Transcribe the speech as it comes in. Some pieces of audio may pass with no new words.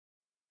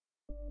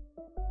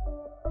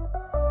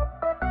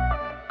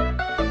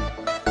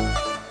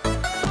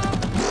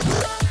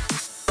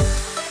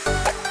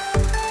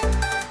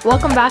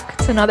Welcome back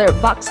to another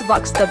Box to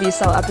Box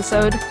WSL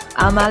episode.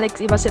 I'm Alex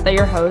Ibasita,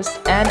 your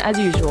host, and as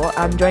usual,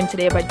 I'm joined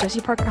today by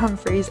Jessie Parker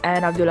Humphreys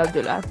and Abdullah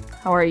Abdullah.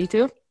 How are you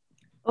two?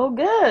 Oh,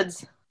 good.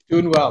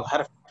 Doing well.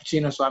 Had a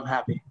frappuccino, so I'm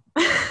happy.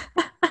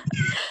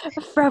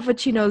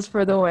 Frappuccinos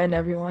for the win,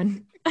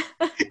 everyone.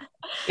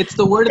 It's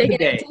the word of the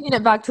day. Taking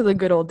it back to the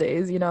good old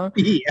days, you know?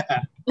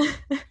 Yeah.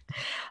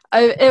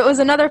 It was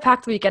another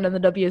packed weekend in the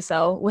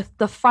WSL with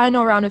the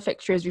final round of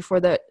fixtures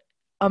before the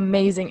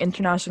amazing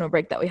international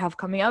break that we have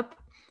coming up.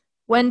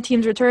 When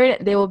teams return,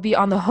 they will be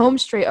on the home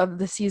straight of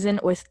the season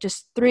with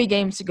just 3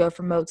 games to go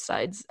from both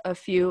sides, a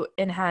few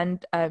in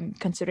hand,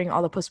 considering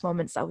all the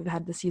postponements that we've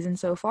had this season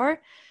so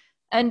far.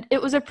 And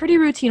it was a pretty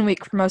routine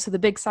week for most of the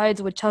big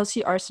sides, with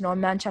Chelsea, Arsenal,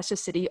 and Manchester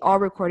City all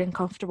recording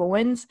comfortable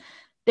wins.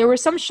 There were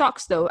some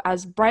shocks, though,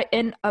 as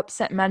Brighton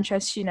upset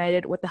Manchester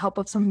United with the help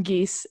of some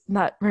geese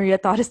that Maria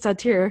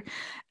Tadistat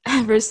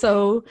ever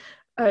so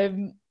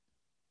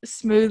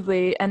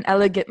smoothly and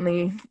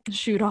elegantly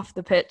shoot off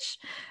the pitch.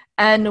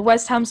 And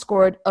West Ham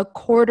scored a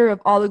quarter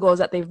of all the goals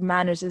that they've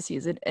managed this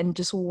season in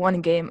just one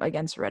game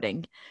against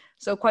Reading.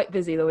 So quite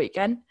busy the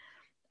weekend.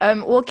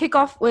 We'll kick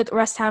off with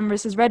West Ham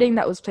versus Reading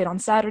that was played on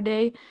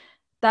Saturday.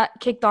 That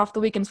kicked off the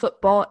weekend's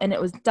football, and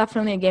it was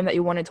definitely a game that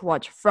you wanted to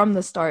watch from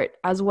the start,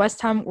 as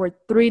West Ham were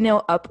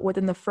 3-0 up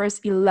within the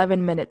first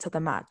 11 minutes of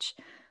the match.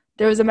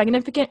 There was a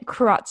magnificent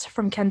crotch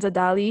from Kenza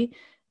Dali,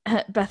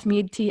 Beth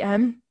Mead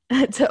TM,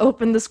 to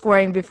open the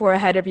scoring before a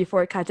header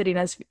before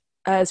Katerina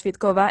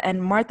Svitkova,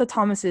 and Martha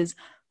Thomas's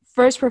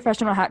first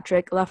professional hat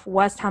trick left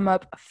West Ham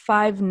up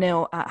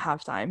 5-0 at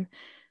halftime.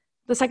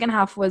 The second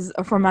half was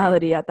a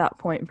formality at that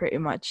point, pretty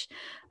much.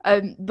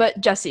 But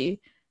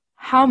Jessie,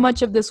 how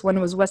much of this one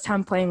was West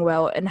Ham playing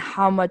well, and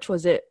how much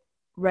was it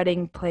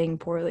Reading playing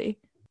poorly?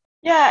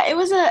 Yeah, it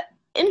was an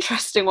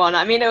interesting one.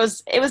 I mean, it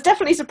was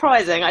definitely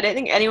surprising. I don't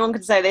think anyone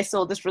could say they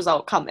saw this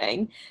result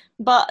coming,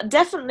 but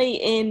definitely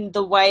in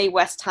the way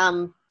West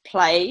Ham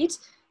played,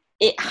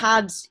 it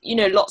had,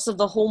 lots of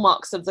the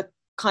hallmarks of the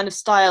kind of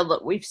style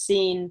that we've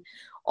seen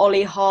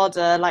Ollie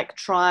Harder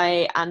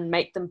try and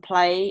make them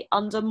play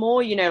under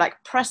more,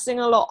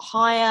 pressing a lot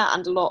higher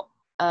and a lot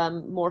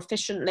more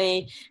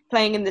efficiently,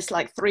 playing in this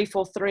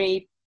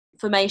 3-4-3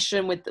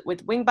 formation with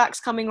wing backs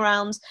coming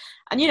around.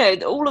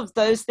 And, all of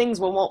those things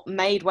were what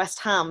made West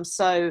Ham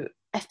so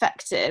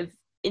effective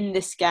in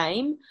this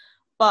game.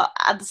 But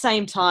at the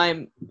same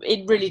time,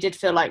 it really did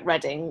feel like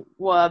Reading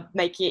were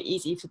making it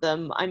easy for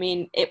them. I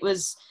mean, it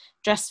was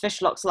Jess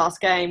Fishlock's last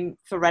game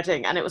for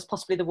Reading, and it was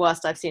possibly the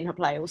worst I've seen her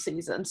play all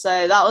season.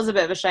 So that was a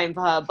bit of a shame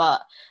for her,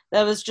 but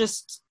there was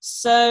just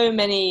so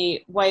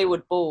many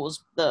wayward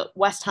balls that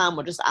West Ham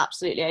were just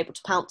absolutely able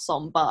to pounce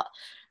on. But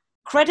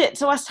credit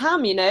to West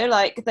Ham,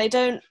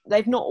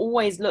 they've not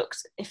always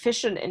looked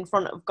efficient in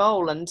front of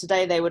goal, and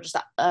today they were just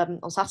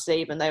on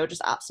Saturday even, they were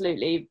just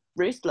absolutely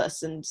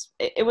ruthless, and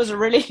it was a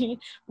really,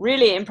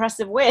 really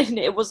impressive win.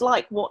 It was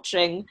like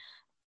watching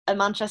a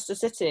Manchester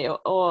City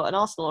or an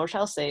Arsenal or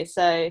Chelsea.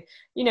 So,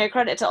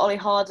 credit to Ollie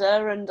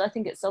Harder, and I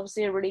think it's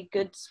obviously a really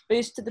good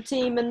boost to the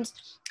team and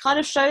kind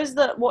of shows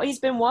that what he's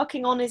been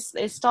working on is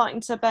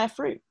starting to bear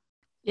fruit.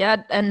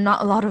 Yeah, and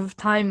not a lot of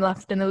time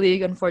left in the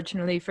league,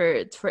 unfortunately, for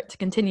it to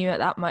continue at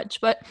that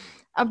much. But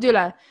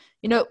Abdullah,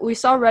 we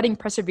saw Reading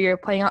persevere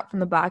playing out from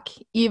the back,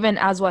 even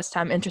as West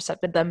Ham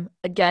intercepted them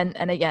again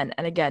and again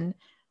and again.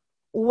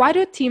 Why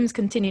do teams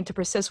continue to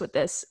persist with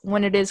this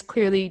when it is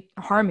clearly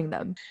harming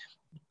them?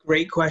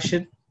 Great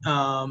question.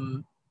 I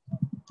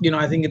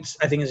think it's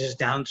just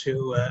down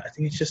to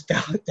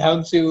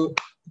down to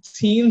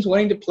teams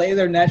wanting to play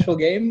their natural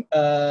game.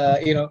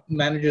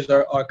 Managers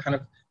are kind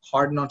of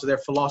hardened onto their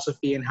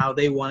philosophy and how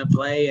they want to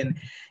play, and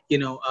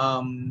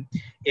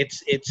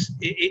it's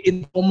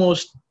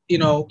almost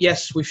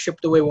yes, we've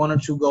shipped away 1 or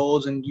 2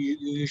 goals, and you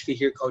usually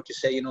hear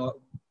coaches say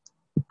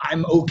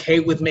I'm okay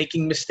with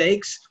making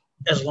mistakes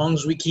as long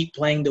as we keep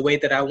playing the way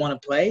that I want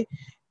to play.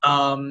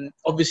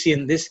 Obviously,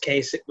 in this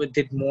case, it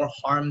did more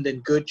harm than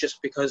good,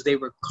 just because they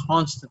were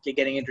constantly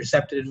getting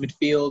intercepted in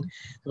midfield.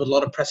 There was a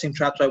lot of pressing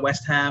traps by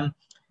West Ham,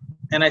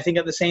 and I think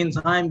at the same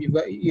time, you've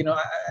got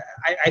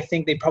I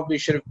think they probably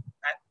should have,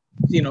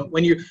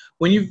 when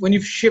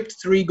you've shipped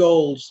 3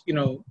 goals,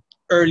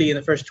 early in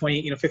the first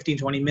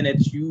 15-20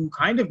 minutes, you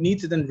kind of need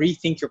to then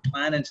rethink your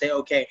plan and say,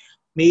 okay,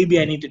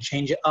 maybe I need to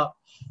change it up.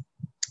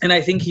 And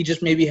I think he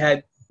just maybe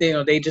had.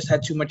 They just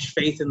had too much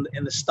faith in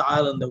the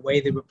style and the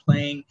way they were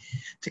playing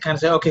to kind of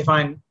say, okay,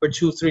 fine, we're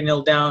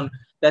 2-3-0 down.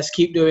 Let's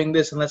keep doing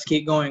this and let's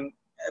keep going.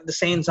 At the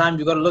same time,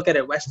 you've got to look at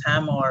it. West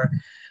Ham are,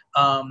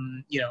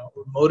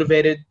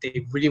 motivated.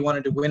 They really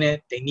wanted to win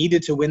it. They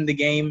needed to win the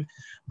game,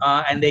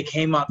 and they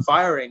came out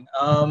firing.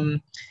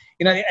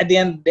 at the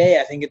end of the day,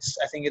 I think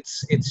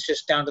it's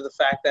just down to the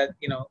fact that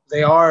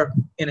they are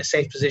in a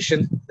safe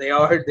position. They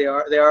are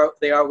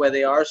where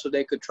they are, so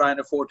they could try and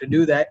afford to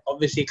do that.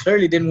 Obviously, it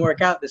clearly didn't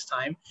work out this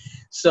time.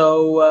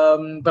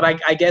 So, but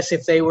I guess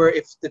if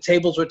the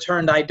tables were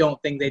turned, I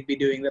don't think they'd be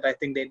doing that. I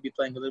think they'd be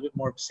playing a little bit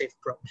more of a safe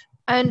approach.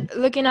 And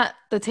looking at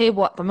the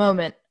table at the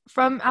moment,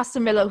 from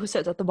Aston Villa, who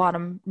sits at the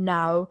bottom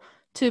now,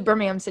 to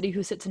Birmingham City,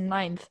 who sits in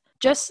ninth,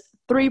 just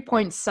 3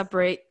 points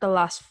separate the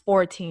last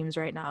 4 teams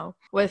right now,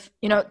 with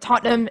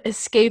Tottenham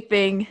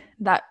escaping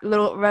that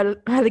little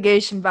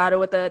relegation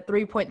battle with the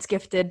 3 points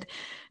gifted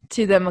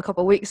to them a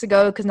couple of weeks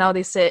ago, because now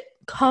they sit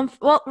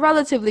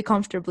relatively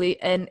comfortably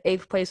in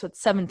 8th place with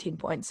 17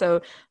 points,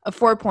 so a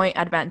 4-point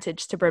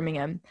advantage to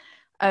Birmingham.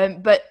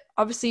 But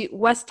obviously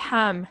West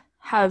Ham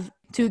have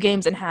 2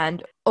 games in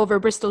hand over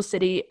Bristol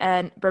City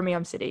and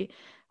Birmingham City,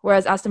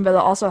 whereas Aston Villa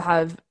also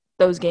have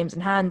those games in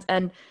hand,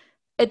 and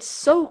it's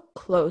so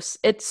close.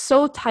 It's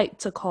so tight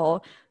to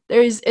call.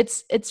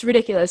 It's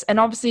ridiculous. And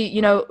obviously,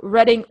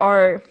 Reading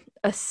are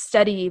a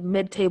steady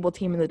mid-table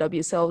team in the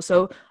WSL.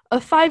 So a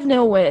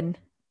 5-0 win,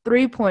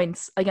 3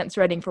 points against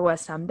Reading for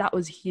West Ham, that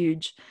was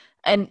huge.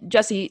 And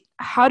Jessie,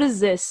 how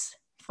does this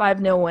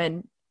 5-0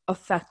 win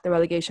affect the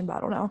relegation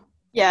battle now?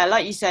 Yeah,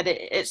 like you said,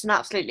 it's an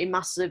absolutely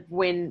massive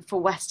win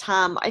for West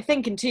Ham. I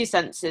think in 2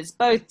 senses,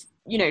 both,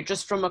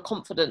 just from a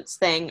confidence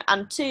thing,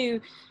 and 2,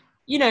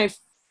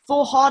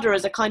 for Harder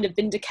as a kind of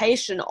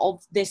vindication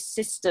of this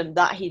system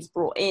that he's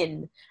brought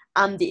in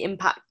and the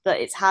impact that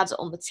it's had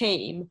on the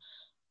team.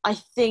 I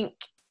think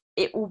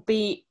it will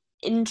be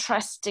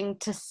interesting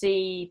to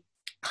see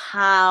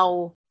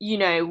how,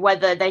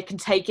 whether they can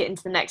take it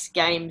into the next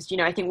games.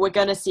 I think we're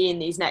going to see in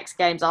these next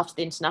games after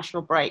the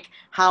international break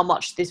how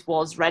much this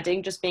was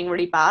Reading just being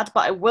really bad.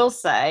 But I will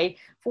say,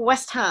 for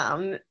West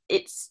Ham,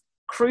 it's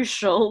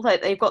crucial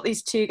that they've got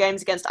these 2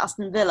 games against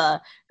Aston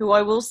Villa, who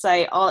I will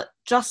say are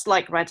just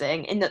like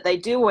Reading in that they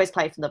do always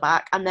play from the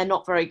back and they're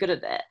not very good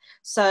at it.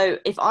 So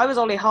if I was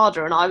Ollie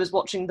Harder and I was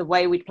watching the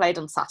way we'd played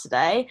on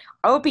Saturday,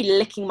 I would be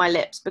licking my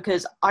lips,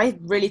 because I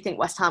really think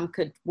West Ham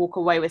could walk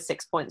away with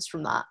 6 points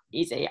from that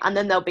easy, and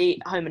then they'll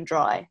be home and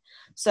dry.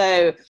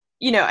 So,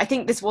 I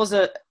think this was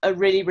a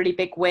really, really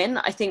big win.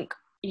 I think,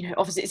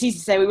 obviously it's easy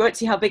to say we won't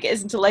see how big it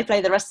is until they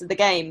play the rest of the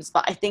games,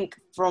 but I think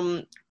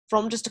from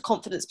just a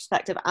confidence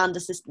perspective and a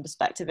system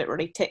perspective, it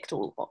really ticked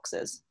all the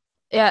boxes.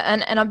 Yeah,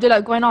 and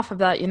Abdullah, going off of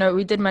that,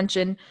 we did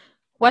mention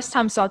West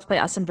Ham still have to play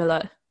Aston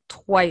Villa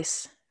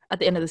twice at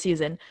the end of the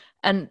season,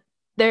 and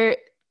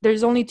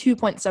there's only 2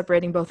 points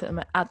separating both of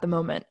them at the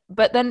moment.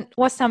 But then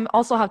West Ham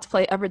also have to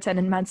play Everton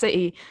and Man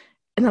City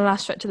in the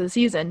last stretch of the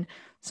season.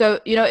 So,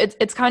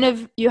 it's kind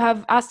of, you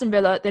have Aston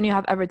Villa, then you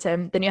have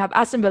Everton, then you have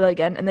Aston Villa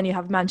again, and then you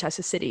have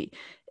Manchester City.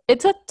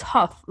 It's a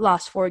tough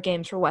last 4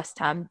 games for West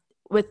Ham,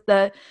 with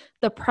the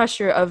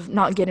pressure of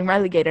not getting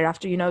relegated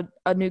after,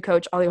 a new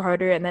coach, Ollie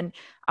Harder, and then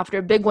after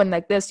a big win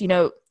like this,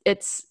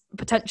 it's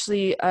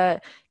potentially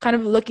kind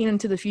of looking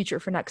into the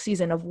future for next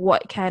season of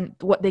what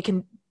they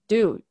can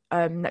do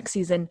next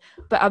season.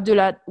 But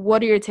Abdullah,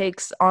 what are your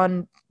takes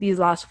on these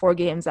last 4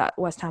 games that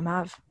West Ham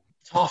have?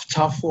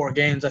 Tough 4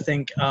 games. I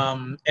think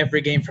every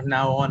game from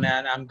now on,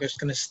 and I'm just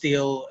going to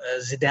steal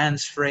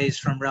Zidane's phrase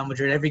from Real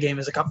Madrid, every game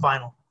is a cup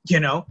final.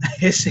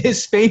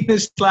 His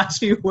famous last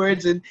few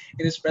words in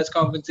his press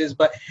conferences.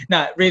 But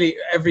no, really,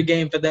 every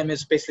game for them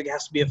is basically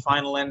has to be a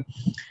final. And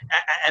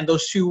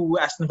those 2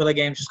 Aston Villa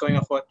games, just going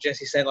off what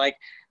Jessie said, like,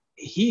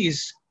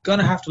 he's going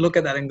to have to look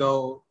at that and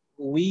go,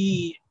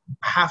 we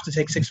have to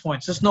take 6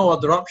 points. There's no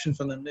other option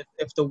for them.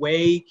 If the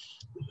way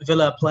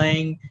Villa are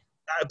playing,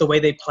 the way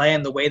they play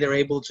and the way they're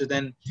able to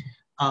then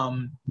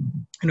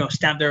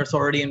stamp their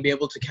authority and be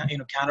able to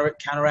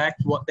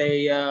counteract what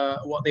they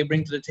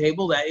bring to the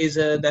table,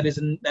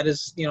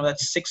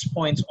 that's 6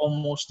 points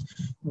almost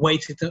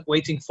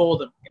waiting for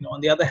them.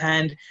 On the other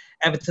hand,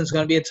 Everton's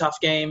going to be a tough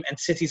game and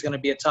City's going to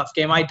be a tough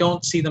game. I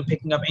don't see them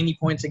picking up any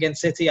points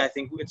against City. I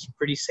think it's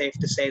pretty safe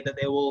to say that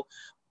they will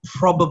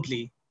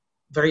probably,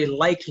 very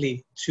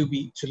likely to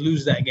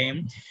lose that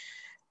game.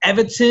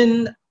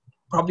 Everton,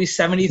 probably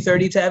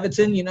 70-30 to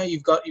Everton.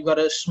 You've got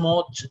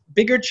a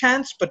bigger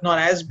chance, but not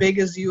as big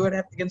as you would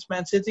have against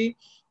Man City.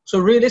 So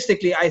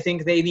realistically, I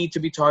think they need to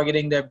be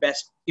targeting their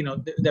best,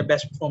 their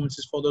best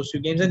performances for those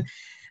 2 games. And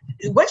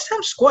West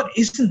Ham squad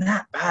isn't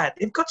that bad.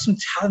 They've got some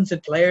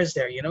talented players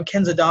there.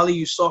 Kenza Dali,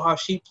 you saw how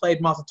she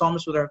played. Martha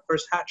Thomas with her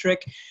first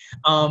hat-trick.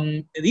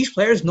 These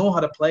players know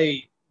how to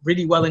play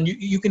really well, and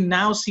you can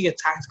now see a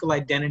tactical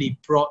identity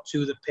brought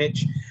to the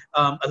pitch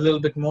a little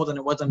bit more than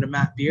it was under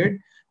Matt Beard.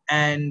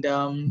 And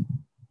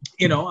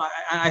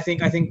I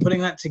think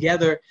putting that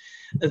together,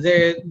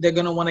 they're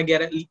going to want to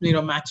get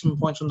maximum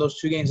points from those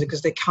 2 games,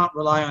 because they can't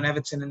rely on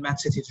Everton and Man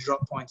City to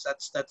drop points.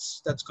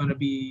 That's going to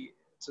be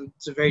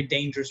it's a very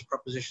dangerous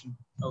proposition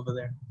over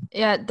there.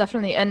 Yeah,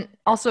 definitely. And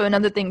also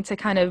another thing to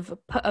kind of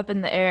put up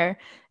in the air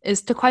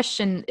is to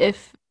question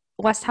if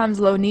West Ham's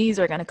low knees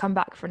are going to come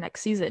back for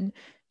next season.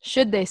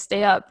 Should they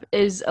stay up?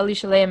 Is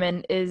Alicia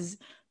Lehmann, is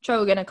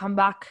Cho going to come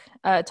back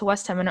to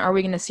West Ham, and are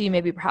we going to see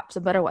maybe perhaps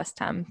a better West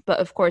Ham? But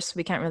of course,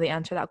 we can't really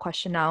answer that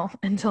question now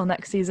until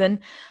next season.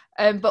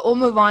 But we'll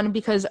move on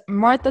because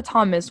Martha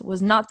Thomas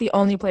was not the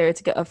only player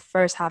to get a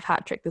first half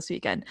hat trick this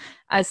weekend,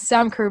 as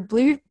Sam Kerr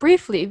very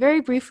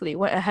briefly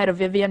went ahead of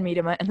Vivianne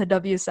Miedema in the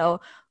WSL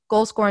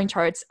goal scoring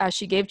charts as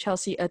she gave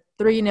Chelsea a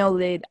 3-0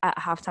 lead at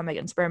halftime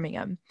against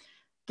Birmingham.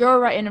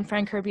 Guro Reiten and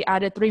Fran Kirby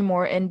added 3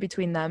 more in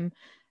between them.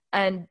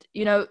 And,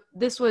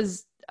 this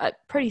was a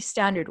pretty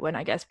standard win,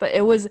 I guess. But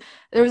there was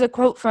a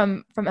quote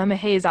from Emma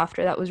Hayes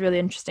after that was really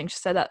interesting. She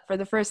said that for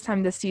the first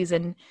time this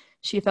season,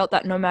 she felt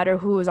that no matter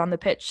who was on the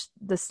pitch,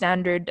 the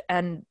standard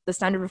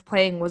of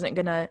playing wasn't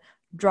going to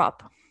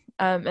drop.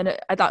 I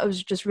thought it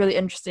was just really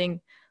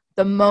interesting,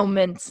 the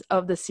moment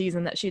of the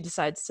season that she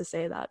decides to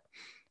say that.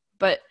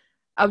 But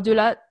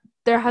Abdullah,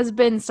 there has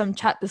been some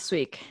chat this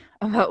week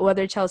about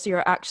whether Chelsea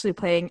are actually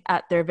playing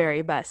at their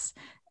very best.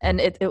 And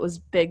it was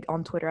big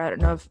on Twitter. I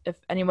don't know if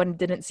anyone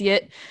didn't see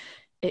it.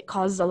 It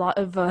caused a lot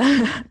of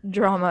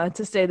drama,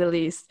 to say the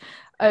least.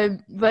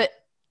 But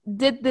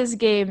did this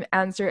game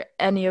answer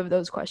any of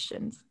those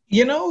questions?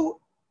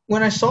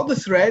 When I saw the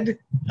thread,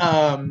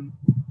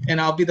 and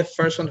I'll be the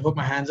first one to put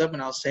my hands up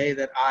and I'll say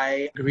that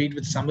I agreed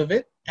with some of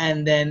it.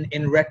 And then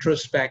in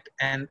retrospect,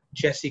 and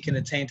Jesse can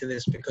attain to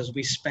this because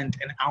we spent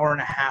an hour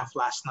and a half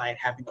last night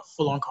having a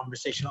full-on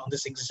conversation on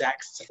this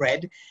exact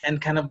thread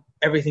and kind of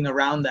everything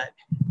around that.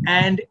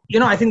 And,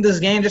 I think this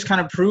game just kind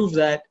of proved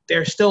that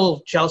they're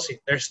still Chelsea.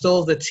 They're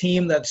still the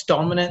team that's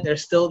dominant. They're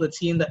still the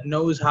team that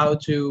knows how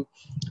to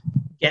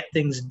get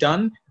things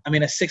done. I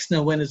mean, a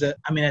 6-0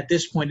 win at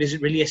this point, is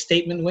it really a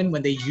statement win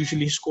when they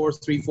usually score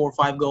 3, 4,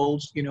 5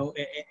 goals,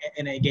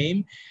 in a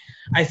game?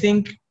 I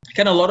think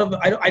I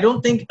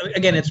don't think,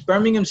 again, it's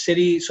Birmingham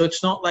City, so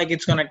it's not like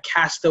it's going to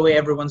cast away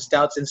everyone's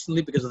doubts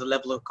instantly because of the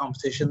level of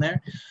competition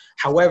there.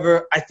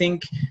 However, I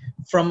think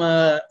from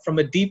a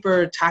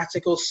deeper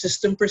tactical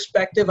system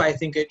perspective, I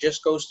think it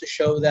just goes to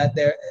show that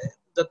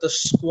the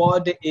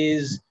squad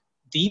is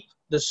deep.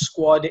 The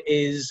squad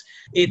is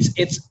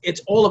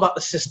it's all about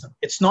the system.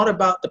 It's not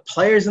about the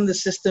players in the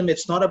system.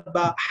 It's not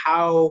about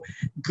how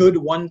good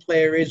one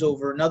player is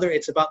over another.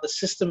 It's about the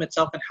system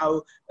itself and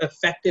how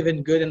effective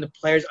and good and the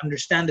players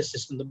understand the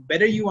system. The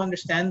better you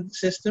understand the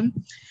system,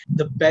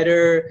 the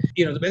better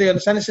you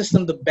understand the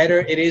system, the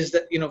better it is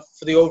that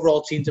for the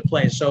overall team to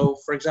play. So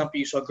for example,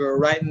 you saw Guro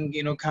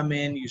Reiten come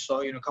in, you saw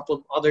a couple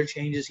of other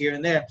changes here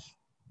and there.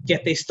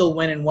 Yet they still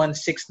went and won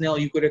 6-0.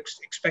 You could have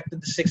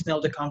expected the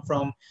 6-0 to come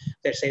from,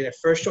 let's say, their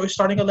first choice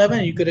starting 11.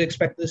 And you could have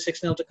expected the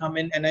 6-0 to come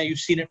in. And now you've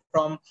seen it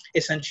from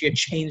essentially a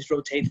changed,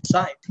 rotated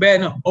side.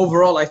 But no,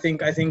 overall, I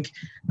think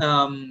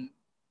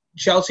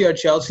Chelsea are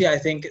Chelsea. I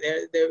think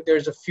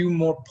there's a few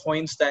more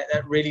points that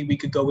really we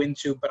could go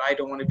into, but I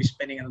don't want to be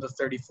spending another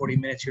 30, 40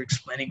 minutes here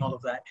explaining all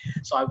of that.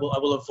 So I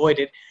will avoid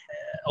it,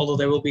 although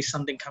there will be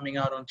something coming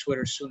out on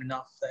Twitter soon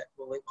enough that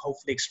will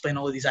hopefully explain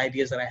all of these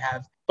ideas that I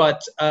have.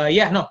 But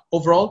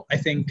overall, I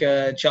think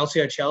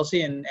Chelsea are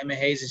Chelsea, and Emma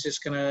Hayes is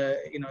just gonna,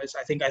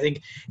 I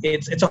think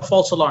it's a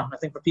false alarm. I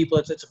think for people,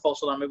 it's a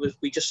false alarm.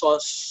 We just saw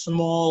a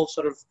small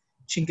sort of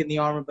chink in the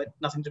armor, but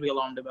nothing to be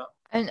alarmed about.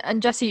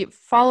 And Jesse,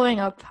 following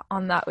up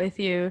on that with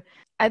you,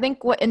 I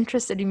think what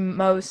interested me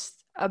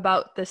most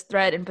about this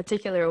thread in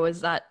particular was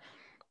that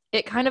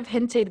it kind of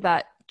hinted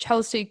that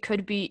Chelsea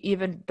could be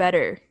even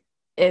better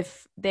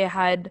if they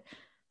had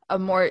a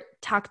more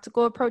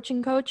tactical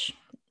approaching coach,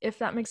 if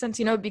that makes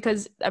sense,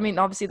 because, I mean,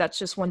 obviously that's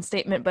just one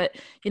statement, but,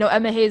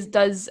 Emma Hayes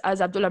does,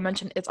 as Abdullah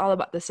mentioned, it's all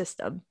about the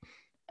system,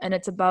 and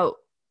it's about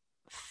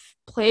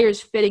players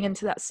fitting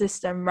into that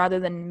system rather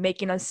than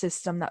making a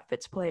system that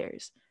fits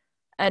players.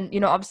 And,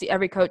 obviously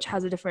every coach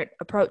has a different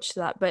approach to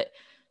that, but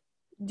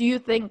do you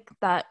think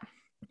that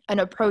an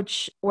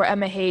approach where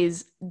Emma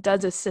Hayes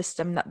does a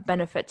system that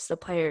benefits the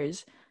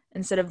players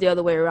instead of the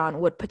other way around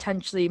would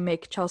potentially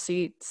make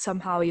Chelsea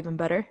somehow even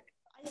better?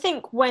 I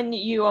think when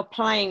you are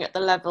playing at the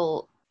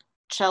level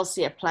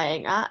Chelsea are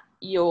playing at,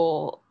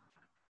 you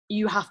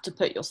have to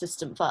put your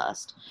system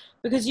first,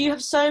 because you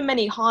have so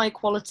many high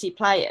quality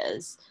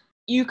players.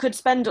 You could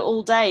spend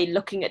all day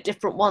looking at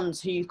different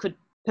ones who you could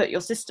put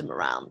your system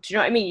around. Do you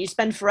know what I mean? You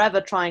spend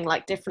forever trying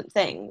like different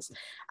things.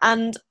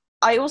 And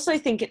I also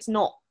think it's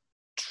not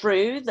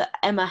true that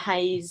Emma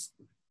Hayes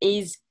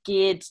is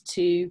geared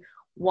to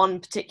one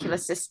particular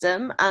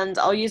system. And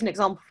I'll use an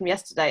example from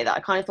yesterday that I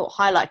kind of thought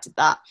highlighted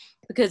that,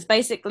 because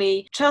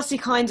basically Chelsea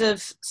kind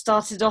of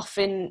started off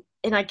in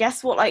I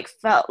guess what like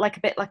felt like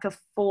a bit like a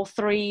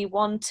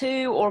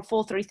 4-3-1-2 or a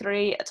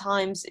 4-3-3 at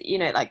times.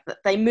 Like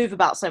they move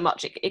about so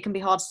much it can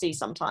be hard to see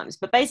sometimes.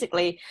 But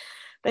basically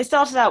they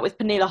started out with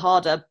Pernille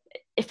Harder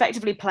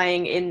effectively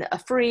playing in a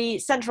free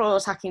central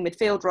attacking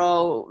midfield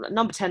role,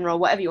 number 10 role,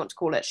 whatever you want to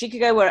call it. She could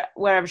go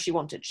wherever she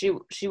wanted.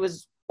 She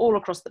was all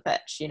across the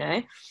pitch,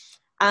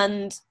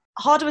 And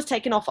Harder was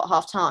taken off at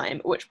half time,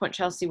 at which point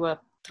Chelsea were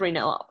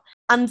 3-0 up.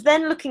 And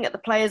then looking at the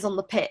players on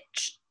the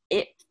pitch,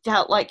 it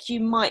felt like you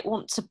might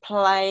want to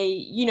play,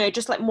 you know,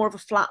 just like more of a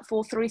flat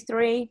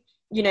 4-3-3.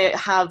 You know,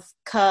 have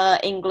Kerr,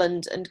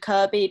 England, and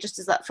Kirby just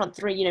as that front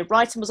three. You know,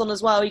 Brighton was on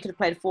as well. You could have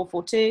played a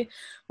 4-4-2.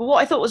 But what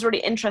I thought was really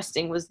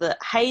interesting was that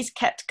Hayes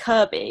kept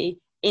Kirby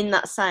in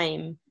that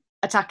same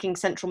attacking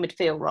central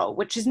midfield role,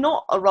 which is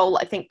not a role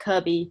I think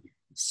Kirby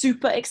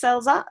super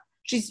excels at.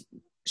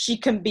 She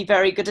can be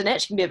very good in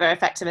it. She can be very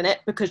effective in it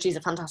because she's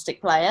a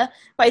fantastic player.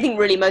 But I think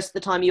really most of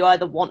the time you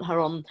either want her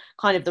on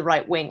kind of the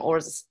right wing or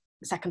as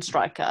a second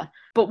striker.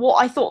 But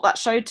what I thought that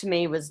showed to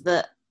me was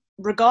that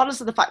regardless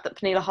of the fact that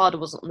Pernille Harder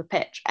wasn't on the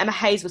pitch, Emma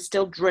Hayes was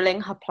still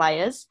drilling her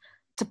players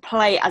to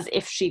play as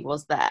if she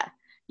was there,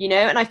 you know?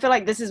 And I feel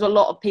like this is a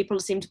lot of people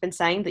seem to have been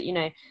saying that, you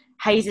know,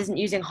 Hayes isn't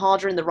using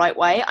Harder in the right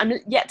way. I'm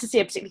yet to see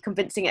a particularly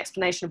convincing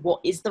explanation of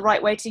what is the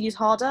right way to use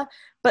Harder.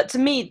 But to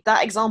me,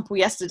 that example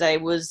yesterday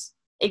was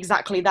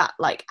exactly that.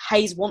 Like,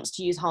 Hayes wants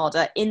to use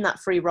Harder in that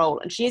free role,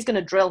 and she is going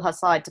to drill her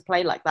side to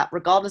play like that,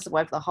 regardless of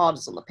whether the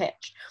Harder's on the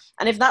pitch.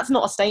 And if that's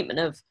not a statement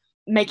of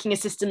making a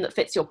system that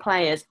fits your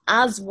players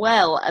as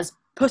well as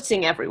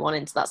putting everyone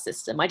into that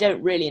system, I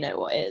don't really know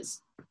what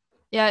is.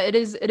 Yeah, it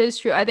is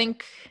true. I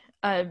think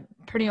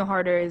Pernille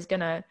Harder is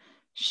gonna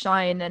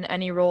shine in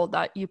any role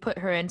that you put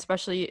her in,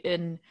 especially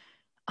in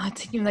a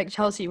team like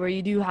Chelsea, where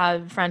you do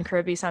have Fran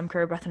Kirby, Sam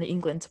Kerr, Bethany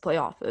England to play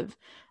off of.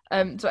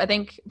 So I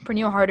think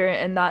Pernille Harder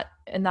in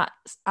that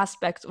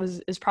aspect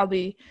is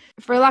probably,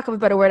 for lack of a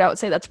better word, I would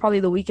say that's probably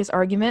the weakest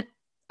argument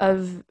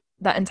of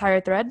that entire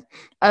thread.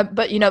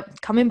 But, you know,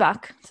 coming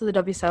back to the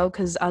WSL,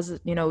 because as,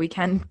 you know, we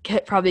can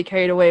get probably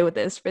carried away with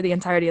this for the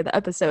entirety of the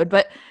episode.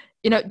 But,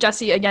 you know,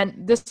 Jessie, again,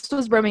 this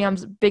was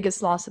Birmingham's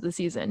biggest loss of the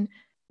season.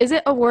 Is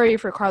it a worry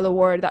for Carla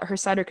Ward that her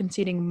side are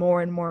conceding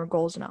more and more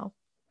goals now?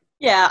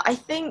 Yeah, I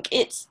think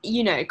it's,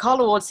 you know,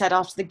 Carla Ward said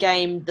after the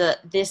game that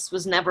this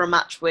was never a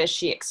match where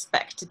she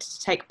expected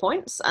to take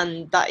points,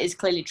 and that is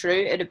clearly true.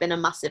 It had been a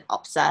massive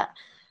upset.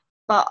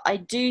 But I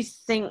do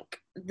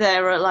think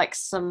there are like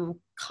some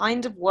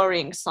kind of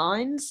worrying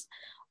signs.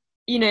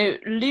 You know,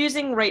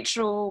 losing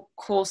Rachel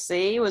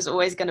Corsie was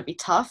always going to be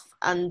tough.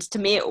 And to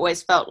me, it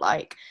always felt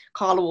like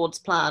Carla Ward's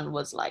plan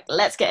was like,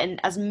 let's get in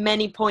as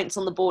many points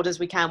on the board as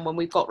we can when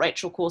we've got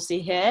Rachel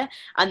Corsie here.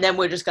 And then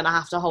we're just going to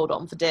have to hold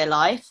on for dear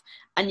life.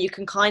 And you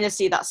can kind of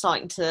see that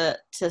starting to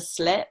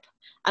slip.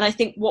 And I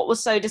think what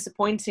was so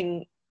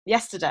disappointing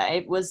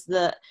yesterday was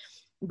that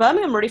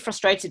Birmingham really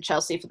frustrated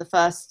Chelsea for the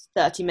first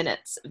 30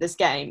 minutes of this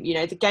game. You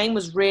know, the game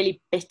was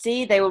really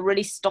bitty. They were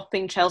really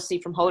stopping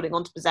Chelsea from holding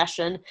on to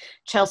possession.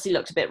 Chelsea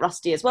looked a bit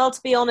rusty as well,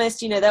 to be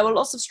honest. You know, there were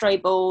lots of stray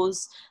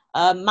balls.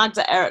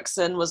 Magda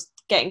Eriksson was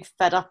getting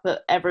fed up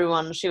at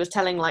everyone. She was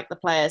telling like the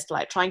players to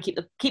like try and keep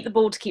the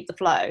ball to keep the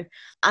flow.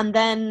 And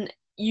then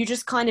you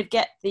just kind of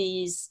get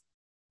these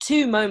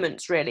two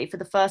moments really for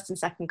the first and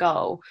second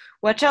goal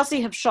where Chelsea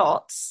have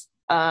shots.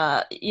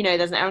 You know,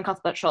 there's an Erin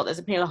Cuthbert shot, there's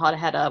a Pernille Harder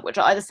header, which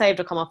are either saved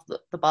or come off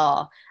the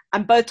bar.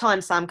 And both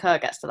times Sam Kerr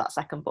gets to that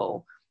second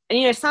ball. And,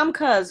 you know, Sam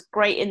Kerr's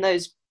great in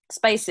those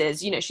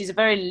spaces. You know, she's a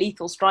very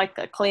lethal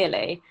striker,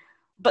 clearly.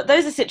 But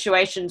those are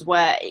situations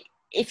where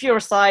if you're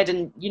a side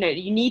and, you know,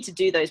 you need to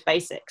do those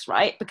basics,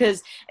 right?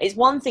 Because it's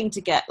one thing to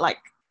get, like,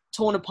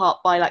 torn apart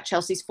by like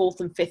Chelsea's fourth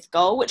and fifth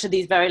goal, which are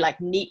these very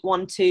like neat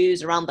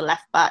 1-2s around the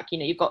left back. You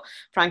know, you've got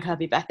Fran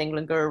Kirby, Beth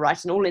England, Guro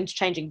Wright, and all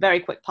interchanging very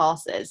quick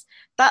passes.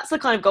 That's the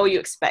kind of goal you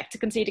expect to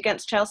concede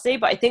against Chelsea.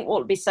 But I think what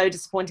would be so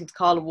disappointing to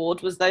Carla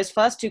Ward was those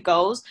first two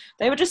goals,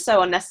 they were just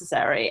so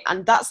unnecessary.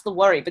 And that's the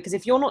worry, because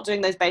if you're not doing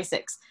those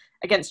basics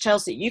against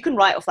Chelsea, you can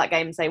write off that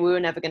game and say we were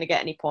never going to get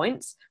any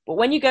points. But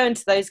when you go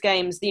into those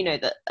games, you know,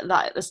 that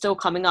are still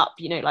coming up,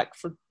 you know, like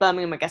for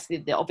Birmingham, I guess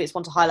the obvious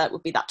one to highlight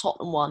would be that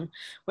Tottenham one,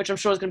 which I'm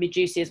sure is going to be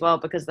juicy as well,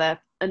 because they're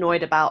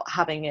annoyed about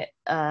having it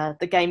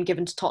the game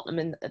given to Tottenham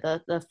in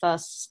the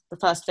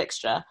first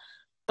fixture.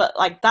 But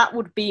like that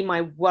would be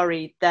my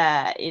worry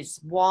there, is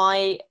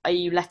why are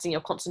you letting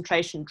your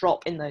concentration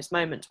drop in those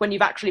moments when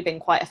you've actually been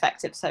quite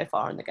effective so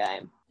far in the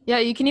game? Yeah,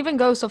 you can even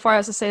go so far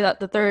as to say that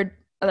the third,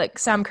 like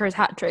Sam Kerr's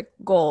hat trick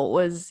goal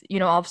was, you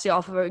know, obviously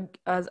off of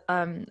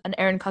an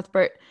Erin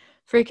Cuthbert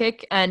free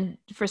kick, and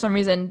for some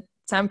reason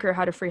Sam Kerr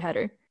had a free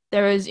header.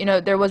 There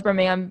was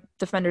Birmingham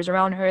defenders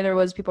around her, there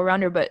was people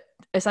around her, but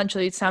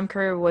essentially Sam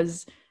Kerr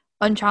was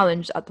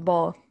unchallenged at the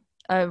ball,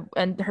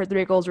 and her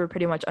three goals were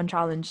pretty much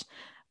unchallenged.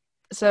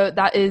 So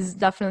that is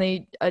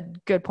definitely a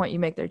good point you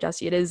make there,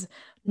 Jessie. It is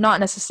not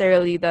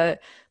necessarily the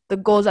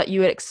goals that you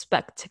would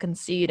expect to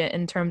concede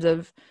in terms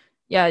of,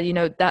 yeah, you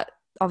know, that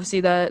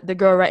obviously the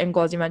Guro Wright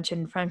goal, as you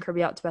mentioned, Fran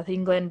Kirby out to Beth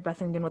England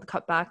with a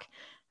cutback.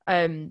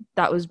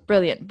 That was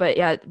brilliant. But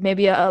yeah,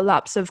 maybe a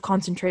lapse of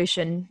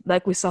concentration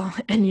like we saw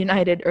in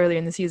United earlier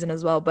in the season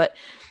as well. But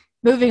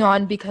moving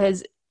on,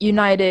 because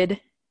United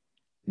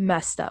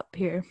messed up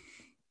here.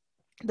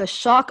 The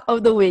shock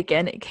of the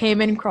weekend came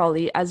in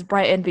Crawley as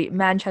Brighton beat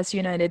Manchester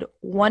United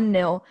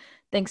 1-0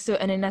 thanks to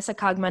an Inessa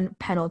Kagman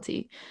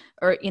penalty,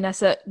 or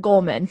Inessa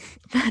Goldman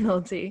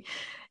penalty.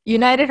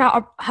 United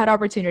had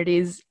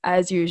opportunities,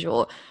 as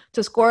usual,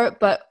 to score,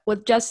 but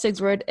with Jess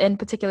Sigsworth in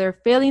particular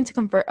failing to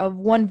convert a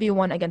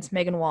 1v1 against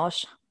Megan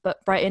Walsh,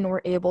 but Brighton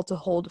were able to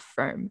hold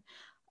firm.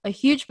 A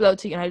huge blow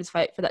to United's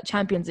fight for that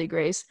Champions League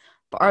race,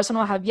 but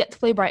Arsenal have yet to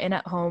play Brighton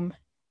at home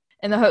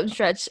in the home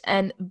stretch,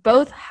 and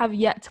both have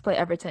yet to play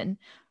Everton.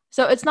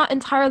 So it's not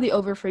entirely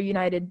over for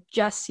United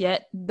just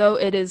yet, though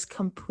it is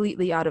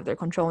completely out of their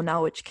control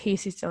now, which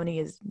Casey Stoney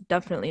is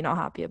definitely not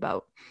happy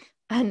about.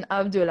 And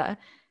Abdullah,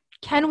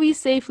 can we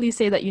safely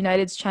say that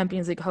United's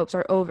Champions League hopes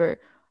are over?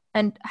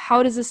 And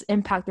how does this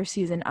impact their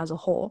season as a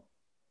whole?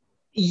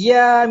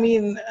 Yeah,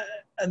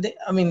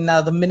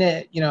 now the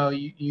minute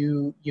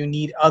you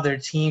need other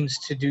teams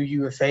to do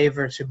you a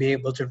favor to be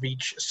able to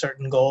reach a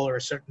certain goal or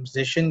a certain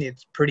position,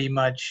 it's pretty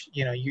much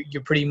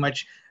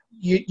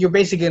you're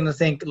basically going to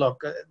think,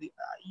 look,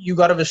 you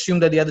got to assume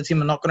that the other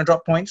team are not going to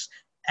drop points,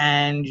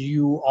 and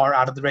you are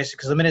out of the race,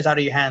 because the minute it's out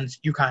of your hands,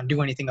 you can't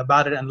do anything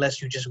about it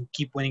unless you just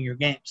keep winning your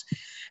games.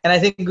 And I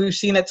think we've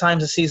seen at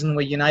times this season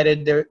where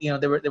United, there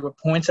were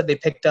points that they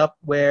picked up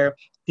where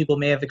people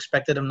may have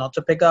expected them not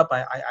to pick up.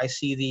 I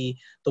see the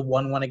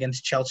 1-1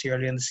 against Chelsea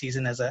earlier in the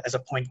season as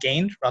a point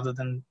gained rather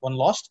than one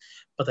lost.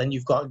 But then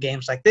you've got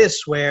games like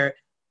this where,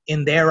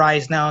 in their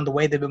eyes now and the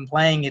way they've been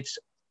playing, it's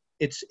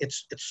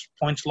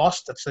points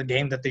lost. That's a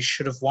game that they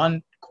should have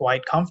won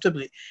quite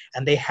comfortably,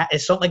 and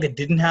it's not like they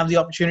didn't have the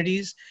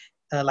opportunities.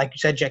 Like you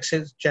said, Jess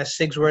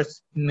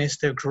Sigsworth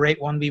missed a great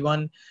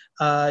 1v1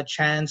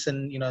 chance,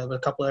 and a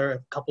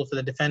couple for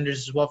the defenders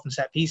as well from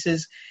set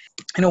pieces.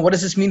 What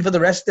does this mean for the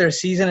rest of their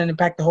season and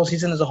impact the whole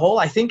season as a whole?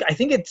 I think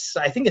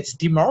it's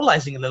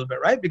demoralizing a little bit,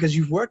 right? Because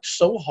you've worked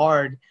so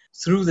hard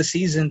through the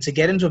season to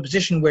get into a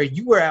position where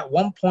you were at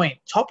one point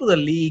top of the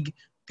league.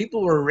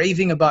 People were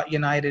raving about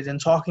United and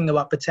talking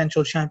about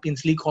potential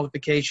Champions League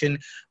qualification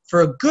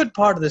for a good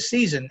part of the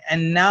season.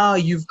 And now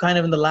you've kind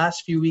of in the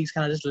last few weeks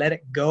kind of just let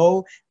it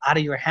go out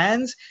of your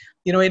hands.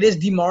 It is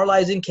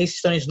demoralizing. Casey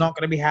Stoney is not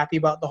going to be happy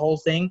about the whole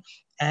thing.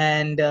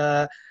 And,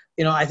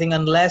 I think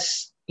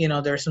unless,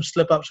 there are some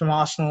slip-ups from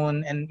Arsenal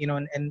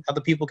and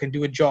other people can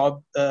do a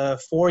job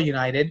for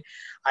United,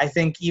 I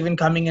think even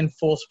coming in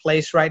fourth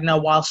place right now,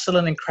 while still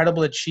an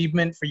incredible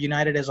achievement for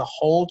United as a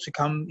whole to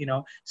come,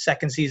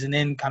 second season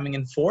in, coming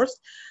in fourth,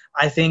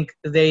 I think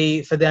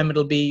for them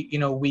it'll be,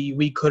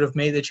 we could have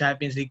made the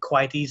Champions League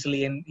quite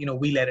easily, and,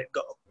 we let it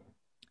go.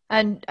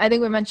 And I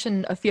think we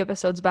mentioned a few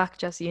episodes back,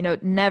 Jesse,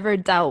 never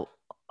doubt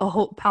a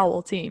Hope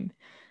Powell team.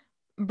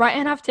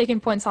 Brighton have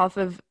taken points off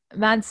of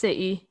Man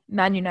City,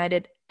 Man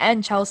United,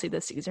 and Chelsea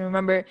this season.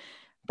 Remember,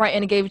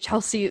 Brighton gave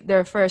Chelsea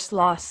their first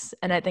loss,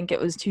 and I think it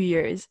was 2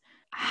 years.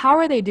 How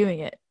are they doing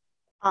it?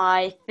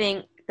 I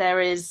think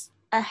there is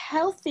a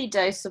healthy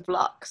dose of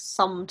luck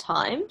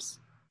sometimes,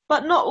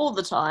 but not all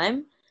the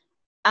time.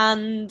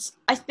 And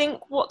I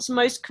think what's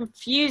most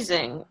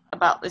confusing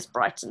about this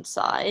Brighton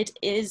side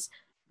is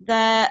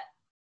there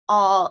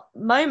are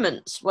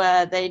moments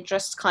where they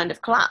just kind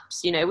of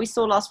collapse. We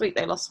saw last week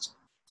they lost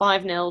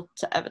 5-0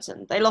 to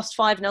Everton. They lost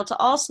 5-0 to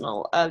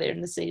Arsenal earlier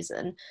in the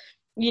season.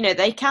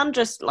 They can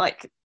just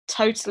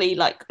totally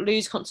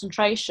lose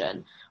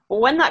concentration. But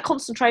when that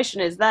concentration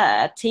is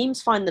there,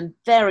 teams find them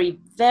very,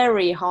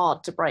 very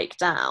hard to break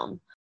down.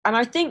 And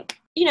I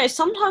think,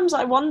 sometimes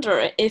I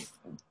wonder if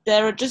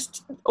there are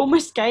just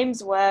almost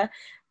games where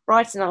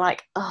Brighton are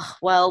like, oh,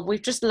 well,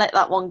 we've just let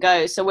that one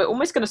go, so we're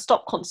almost going to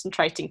stop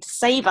concentrating to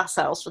save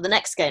ourselves for the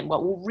next game.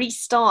 Well, we'll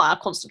restart our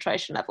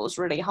concentration levels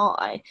really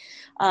high.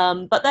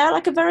 But they're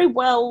a very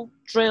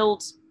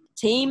well-drilled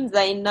team.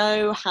 They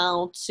know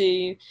how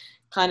to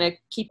kind of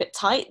keep it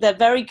tight. They're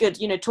very good,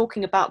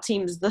 talking about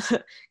teams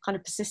that kind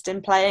of persist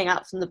in playing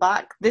out from the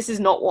back. This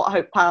is not what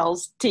Hope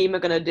Powell's team are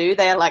going to do.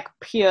 They are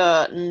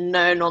pure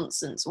no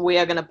nonsense. We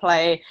are going to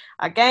play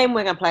a game.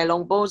 We're going to play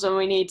long balls when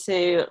we need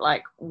to.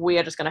 We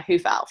are just going to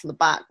hoof out from the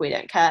back. We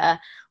don't care.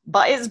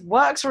 But it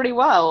works really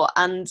well.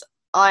 And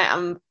I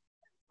am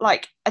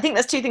I think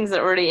there's two things that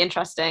are really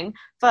interesting.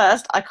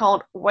 First, I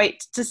can't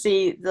wait to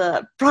see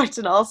the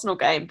Brighton Arsenal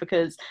game,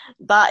 because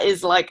that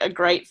is a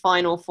great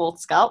final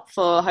fourth scalp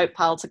for Hope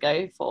Powell to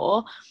go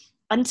for.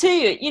 And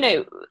two,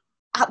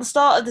 at the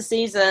start of the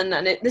season,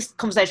 and this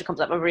conversation comes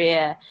up every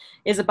year,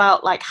 is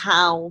about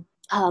how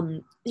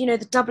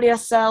the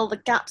WSL, the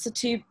gaps are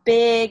too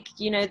big,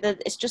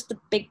 it's just the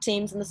big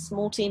teams and the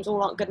small teams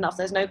all aren't good enough.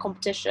 There's no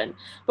competition.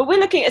 But we're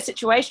looking at a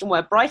situation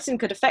where Brighton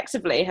could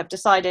effectively have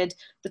decided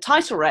the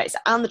title race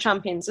and the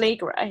Champions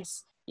League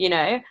race,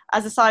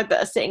 as a side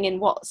that are sitting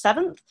in,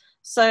 seventh?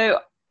 So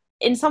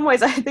in some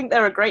ways, I think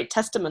they're a great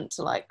testament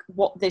to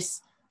what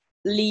this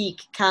league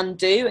can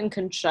do and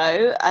can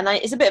show. And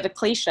it's a bit of a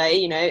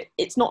cliche,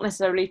 it's not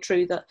necessarily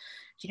true that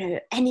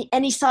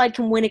any side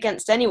can win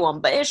against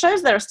anyone, but it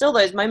shows there are still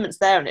those moments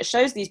there, and it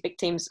shows these big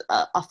teams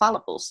are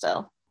fallible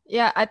still.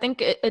 Yeah, I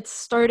think it's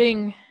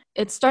starting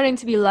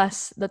to be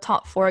less the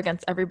top four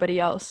against everybody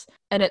else,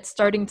 and it's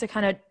starting to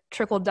kind of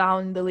trickle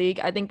down the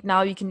league. I think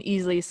now you can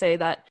easily say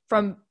that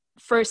from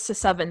first to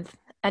seventh,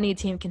 any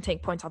team can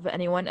take points off of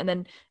anyone, and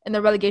then in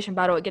the relegation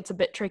battle, it gets a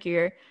bit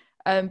trickier.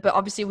 But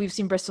obviously, we've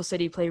seen Bristol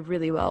City play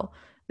really well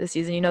this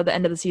season. The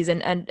end of the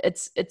season, and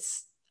it's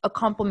a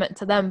compliment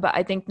to them. But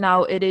I think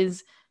now it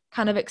is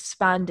kind of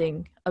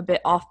expanding a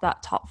bit off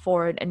that top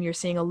four, and you're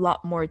seeing a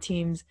lot more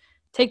teams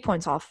take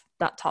points off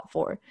that top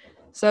four.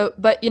 So,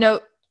 but,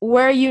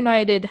 where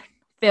United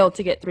failed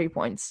to get 3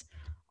 points,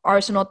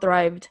 Arsenal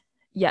thrived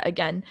yet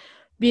again,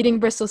 beating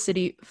Bristol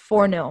City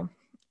 4-0.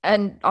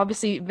 And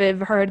obviously,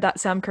 Viv heard that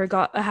Sam Kerr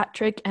got a hat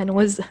trick and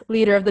was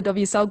leader of the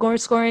WSL goal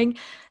scoring.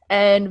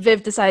 And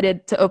Viv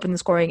decided to open the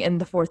scoring in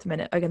the 4th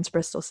minute against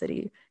Bristol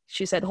City.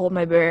 She said, "Hold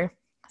my beer.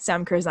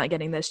 Sam Kerr's not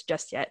getting this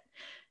just yet."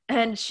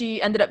 And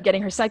she ended up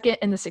getting her second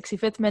in the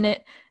 65th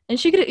minute. And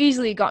she could have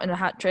easily gotten a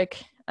hat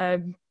trick.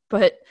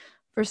 But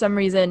for some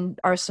reason,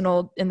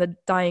 Arsenal, in the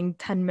dying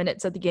 10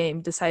 minutes of the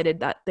game,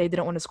 decided that they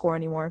didn't want to score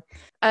anymore.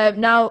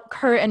 Now,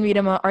 Kerr and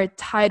Miedema are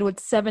tied with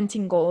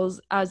 17 goals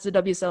as the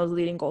WSL's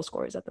leading goal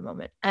scorers at the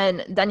moment.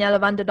 And Daniela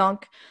van de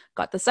Donk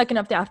got the second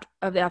of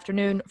the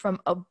afternoon from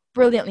a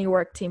brilliantly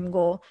worked team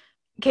goal.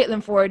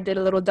 Caitlin Ford did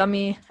a little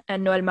dummy,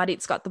 and Noelle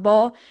Maritz got the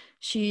ball.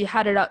 She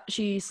had it up.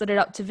 She slid it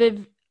up to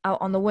Viv out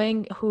on the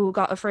wing, who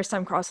got a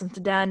first-time cross into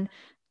Dan.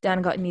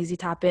 Dan got an easy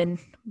tap in.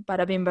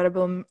 Bada bing, bada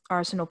boom,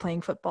 Arsenal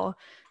playing football.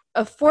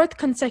 A 4th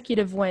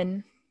consecutive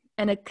win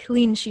and a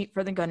clean sheet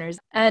for the Gunners.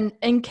 And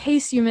in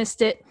case you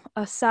missed it,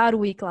 a sad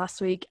week last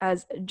week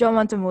as Joe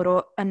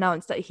Montemuro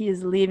announced that he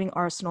is leaving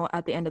Arsenal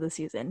at the end of the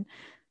season.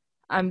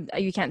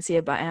 You can't see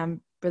it, but I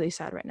am really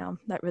sad right now.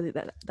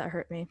 That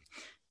hurt me.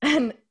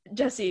 And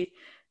Jessie,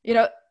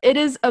 it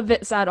is a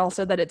bit sad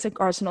also that it took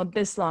Arsenal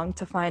this long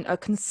to find a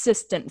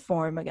consistent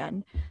form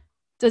again.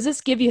 Does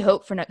this give you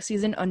hope for next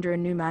season under a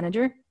new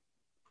manager?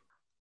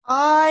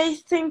 I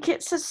think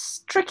it's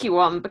a tricky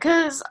one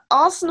because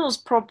Arsenal's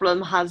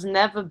problem has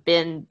never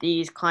been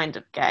these kind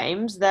of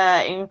games.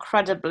 They're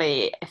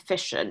incredibly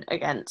efficient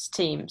against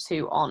teams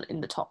who aren't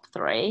in the top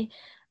 3.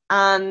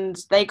 And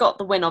they got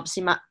the win,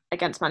 obviously,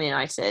 against Man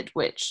United,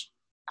 which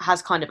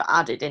has kind of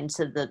added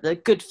into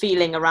the good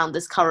feeling around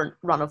this current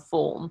run of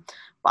form.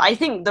 But I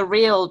think the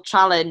real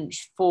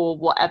challenge for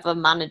whatever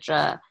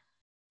manager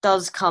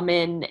does come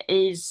in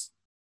is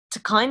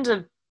to kind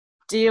of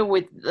deal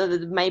with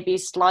the maybe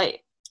slight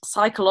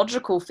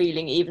psychological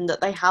feeling even that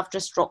they have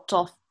just dropped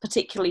off,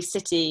 particularly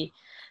City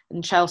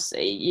and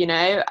Chelsea,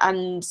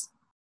 and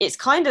it's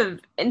kind of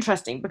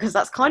interesting because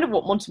that's kind of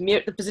what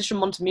the position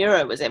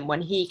Montemuro was in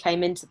when he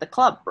came into the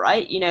club,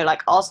 right?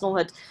 Like Arsenal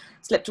had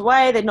slipped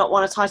away, they'd not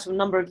won a title in a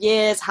number of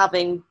years,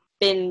 having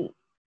been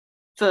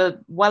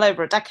for well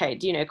over a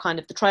decade, kind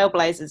of the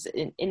trailblazers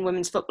in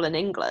women's football in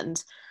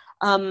England.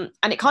 And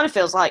it kind of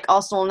feels like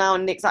Arsenal now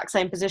in the exact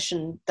same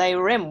position they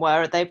were in,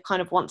 where they've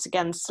kind of once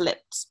again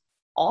slipped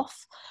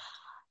off.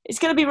 It's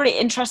going to be really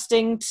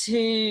interesting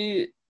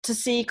to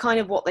see kind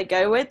of what they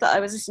go with. I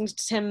was listening to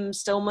Tim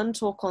Stillman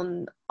talk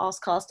on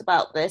Arscast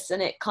about this,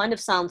 and it kind of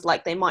sounds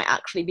like they might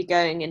actually be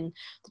going in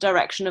the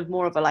direction of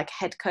more of a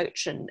head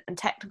coach and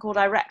technical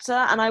director.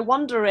 And I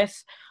wonder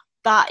if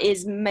that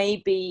is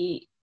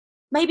maybe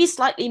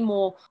slightly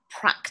more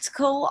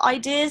practical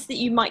ideas that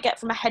you might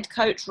get from a head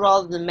coach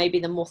rather than maybe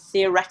the more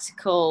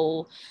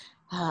theoretical,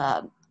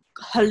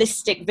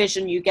 holistic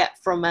vision you get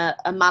from a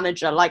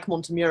manager like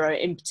Montemuro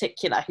in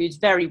particular, who's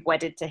very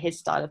wedded to his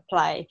style of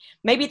play.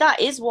 Maybe that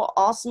is what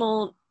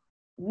Arsenal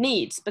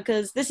needs,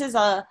 because this is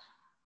a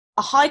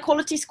high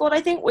quality squad,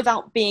 I think,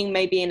 without being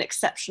maybe an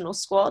exceptional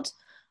squad.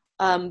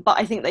 But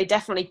I think they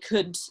definitely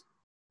could,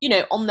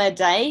 on their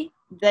day,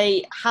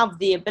 they have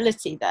the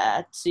ability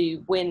there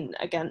to win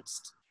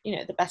against,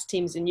 the best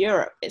teams in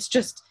Europe. It's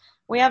just,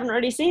 we haven't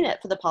really seen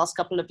it for the past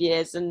couple of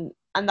years, and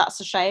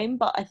that's a shame,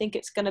 but I think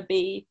it's going to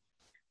be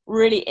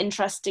really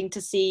interesting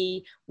to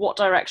see what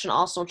direction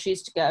Arsenal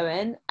choose to go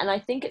in. And I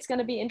think it's going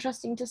to be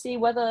interesting to see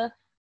whether,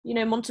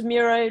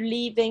 Montemuro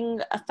leaving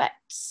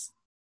affects,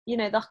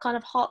 the kind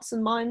of hearts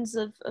and minds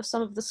of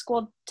some of the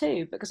squad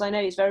too, because I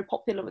know he's very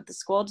popular with the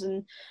squad,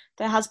 and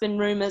there has been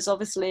rumours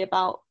obviously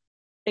about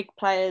big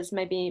players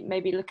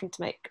maybe looking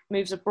to make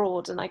moves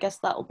abroad. And I guess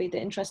that will be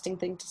the interesting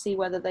thing to see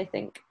whether they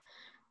think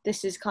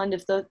this is kind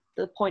of the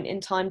point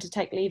in time to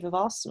take leave of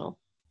Arsenal.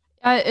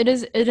 It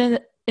is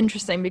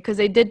interesting because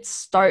they did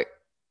start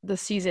the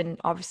season,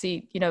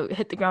 obviously,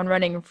 hit the ground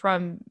running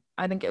from,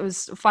 I think it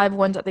was 5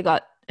 wins that they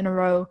got in a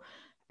row.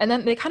 And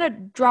then they kind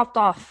of dropped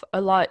off a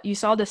lot. You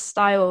saw this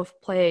style of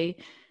play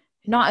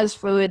not as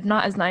fluid,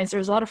 not as nice. There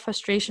was a lot of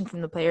frustration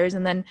from the players.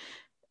 And then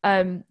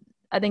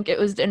I think it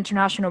was the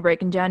international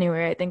break in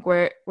January, I think,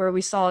 where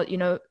we saw,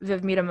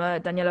 Viv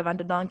Miedema, Daniela van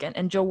de Donk,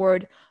 and Jo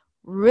Ward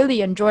really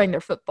enjoying their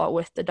football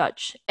with the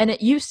Dutch. And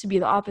it used to be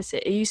the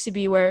opposite. It used to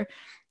be where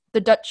the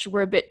Dutch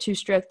were a bit too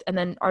strict, and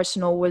then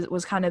Arsenal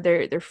was kind of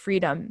their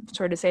freedom,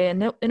 sort of say.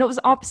 And it was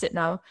opposite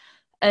now.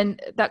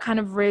 And that kind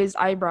of raised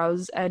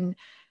eyebrows. And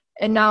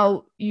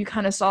now you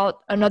kind of saw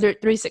another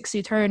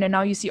 360 turn, and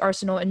now you see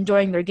Arsenal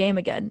enjoying their game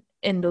again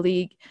in the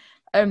league.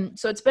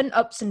 So it's been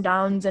ups and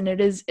downs, and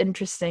it is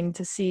interesting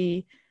to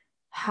see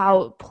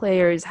how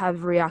players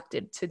have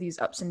reacted to these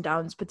ups and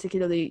downs,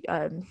 particularly,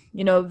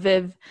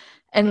 Viv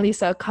and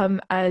Lisa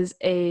come as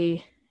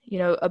a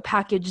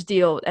package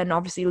deal. And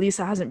obviously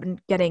Lisa hasn't been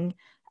getting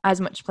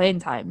as much playing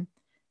time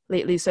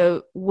lately.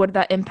 So would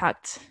that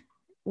impact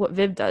what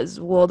Viv does?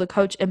 Will the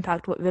coach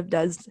impact what Viv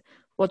does?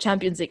 Will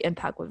Champions League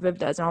impact what Viv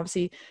does? And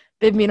obviously,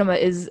 Viv Miedema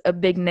is a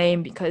big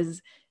name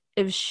because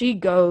if she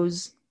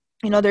goes,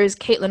 there's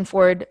Caitlin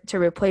Ford to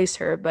replace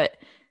her, but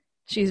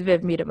she's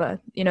Viv Miedema.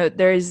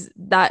 There's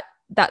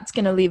that's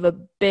going to leave a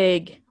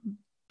big,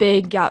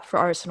 big gap for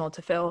Arsenal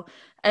to fill.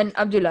 And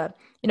Abdullah,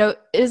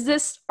 is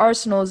this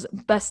Arsenal's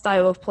best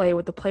style of play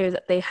with the players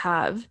that they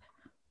have?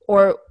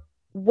 Or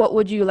what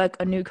would you like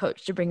a new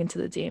coach to bring into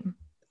the team?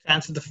 To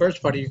answer the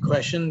first part of your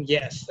question,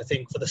 yes. I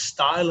think for the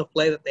style of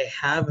play that they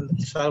have and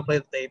the style of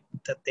play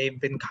that they've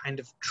been kind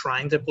of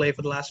trying to play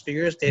for the last few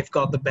years, they've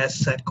got the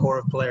best set core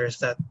of players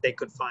that they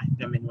could find.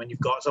 I mean, when you've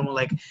got someone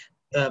like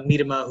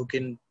Miedema who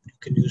can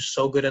do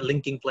so good at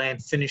linking play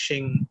and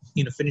finishing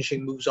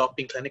moves off,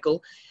 being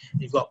clinical.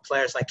 You've got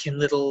players like Kim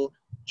Little,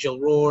 Jill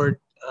Roord,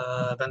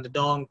 Van der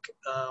Donk,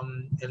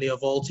 Elia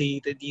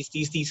Volti.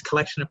 These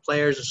collection of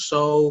players are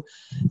so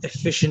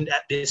efficient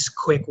at this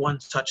quick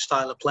one-touch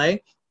style of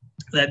play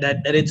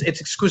that it's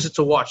exquisite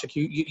to watch. Like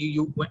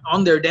you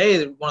on their day,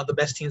 they're one of the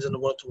best teams in the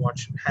world to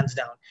watch, hands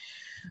down.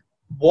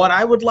 What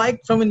I would like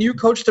from a new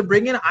coach to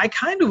bring in, I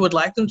kind of would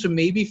like them to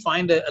maybe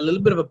find a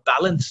little bit of a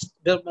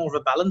bit more of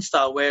a balanced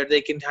style where they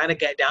can kind of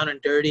get down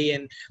and dirty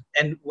and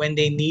when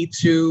they need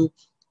to,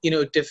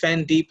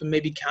 defend deep and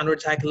maybe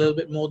counterattack a little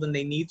bit more than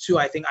they need to.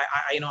 I think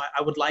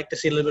I would like to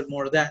see a little bit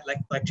more of that.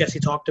 Like Jesse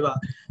talked about,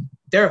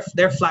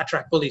 they're flat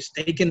track bullies.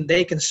 They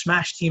can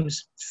smash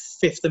teams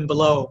fifth and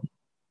below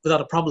without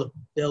a problem.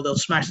 They'll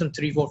smash them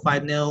 3-4,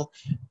 5-0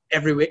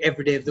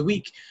 every day of the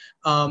week.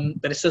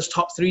 But it's those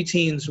top three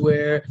teams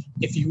where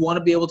if you want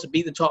to be able to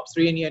beat the top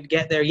three and you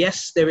get there,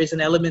 yes, there is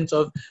an element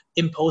of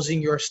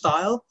imposing your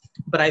style,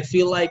 but I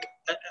feel like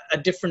a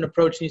different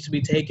approach needs to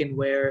be taken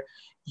where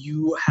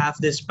you have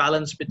this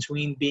balance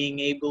between being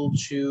able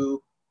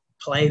to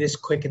play this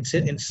quick,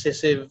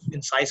 incisive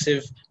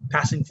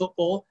passing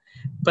football,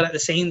 but at the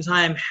same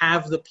time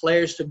have the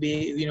players to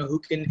be, who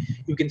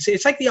can say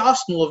it's like the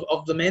Arsenal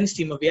of the men's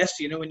team of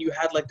yesterday. When you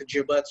had like the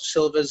Gilberto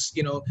Silvas,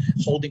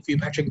 holding for you,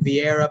 Patrick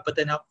Vieira, but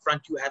then up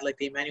front you had like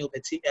the Emmanuel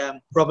Petit,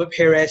 Robert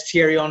Perez,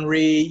 Thierry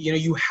Henry.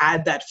 You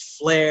had that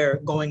flair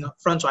going up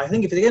front. So I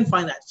think if they can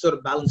find that sort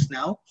of balance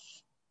now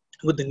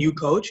with the new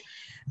coach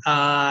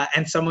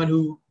and someone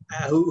who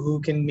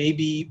can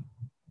maybe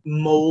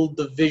mold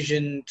the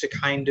vision to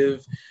kind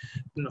of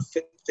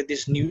fit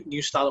this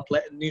new style of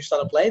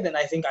play, then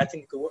I think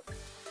it could work.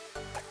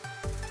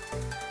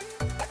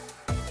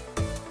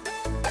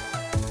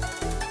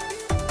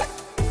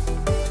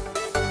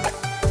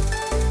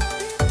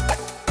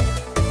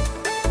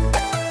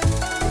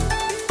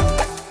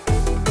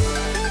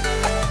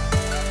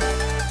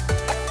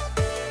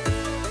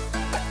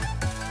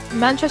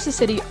 Manchester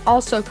City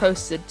also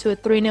coasted to a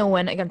 3-0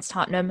 win against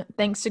Tottenham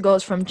thanks to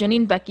goals from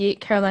Janine Becky,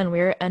 Caroline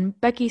Weir, and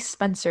Becky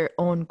Spencer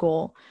own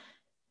goal.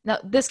 Now,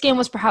 this game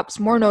was perhaps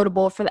more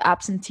notable for the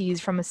absentees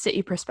from a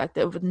City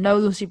perspective, with no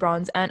Lucy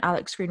Bronze and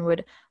Alex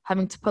Greenwood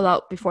having to pull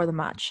out before the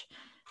match.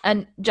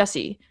 And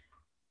Jesse,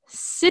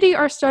 City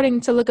are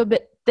starting to look a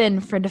bit thin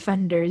for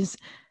defenders.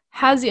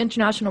 Has the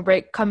international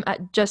break come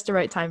at just the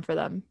right time for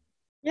them?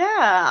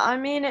 Yeah, I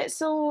mean,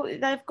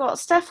 they've got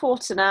Steph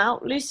Horton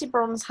out. Lucy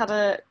Bronze had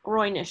a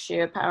groin issue,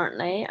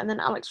 apparently, and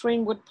then Alex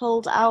Greenwood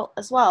pulled out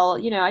as well.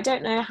 I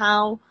don't know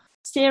how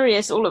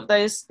serious all of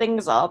those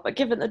things are, but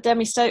given that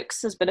Demi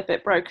Stokes has been a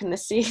bit broken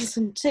this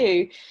season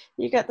too,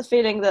 you get the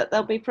feeling that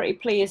they'll be pretty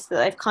pleased that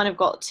they've kind of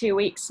got 2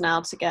 weeks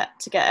now to get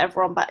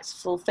everyone back to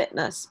full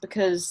fitness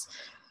because,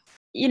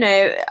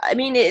 I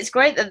mean, it's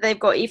great that they've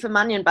got Aoife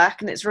Mannion back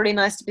and it's really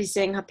nice to be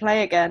seeing her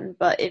play again,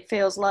 but it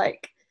feels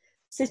like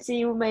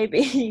City will maybe,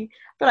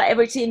 I feel like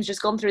every team's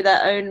just gone through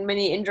their own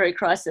mini injury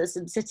crisis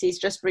and City's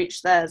just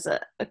reached theirs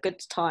at a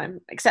good time,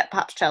 except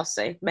perhaps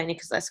Chelsea, mainly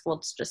because their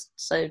squad's just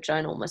so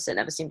ginormous, it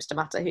never seems to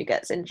matter who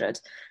gets injured.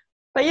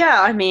 But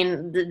yeah, I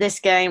mean,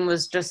 this game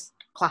was just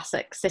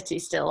classic City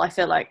still. I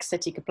feel like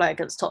City could play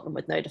against Tottenham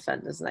with no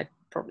defenders and they'd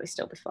probably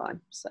still be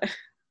fine. So,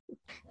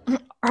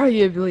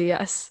 arguably,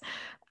 yes.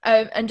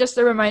 And just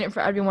a reminder for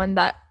everyone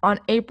that on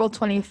April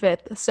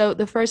 25th, so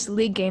the first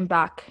league game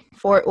back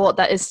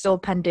that is still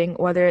pending,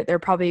 whether they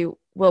probably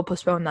will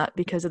postpone that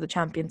because of the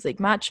Champions League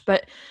match,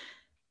 but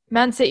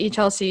Man City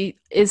Chelsea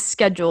is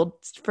scheduled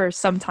for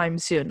sometime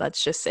soon,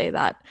 let's just say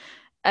that.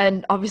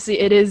 And obviously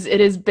it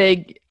is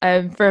big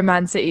for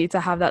Man City to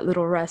have that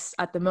little rest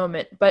at the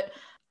moment. But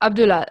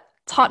Abdullah,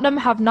 Tottenham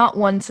have not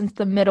won since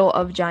the middle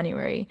of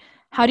January.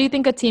 How do you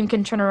think a team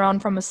can turn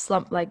around from a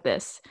slump like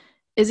this?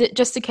 Is it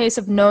just a case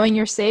of knowing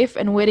you're safe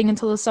and waiting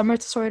until the summer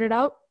to sort it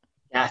out?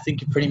 Yeah, I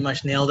think you pretty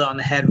much nailed it on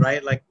the head,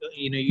 right? Like,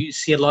 you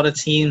see a lot of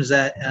teams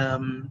that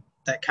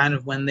kind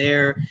of when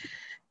they're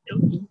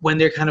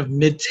kind of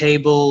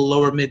mid-table,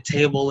 lower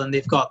mid-table, and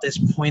they've got this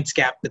points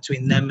gap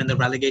between them and the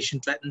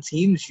relegation-threatened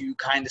teams, you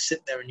kind of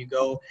sit there and you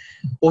go,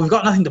 well, we've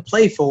got nothing to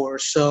play for.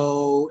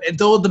 So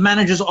though the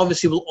managers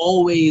obviously will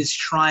always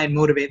try and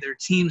motivate their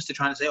teams to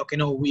try and say, okay,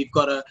 no, we've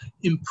got to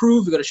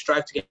improve, we've got to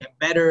strive to get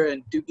better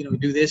and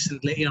do this and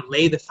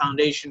lay the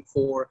foundation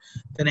for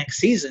the next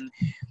season.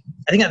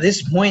 I think at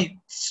this point,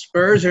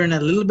 Spurs are in a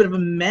little bit of a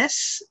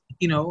mess,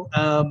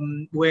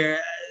 where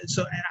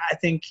so I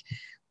think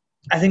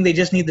they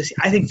just need this.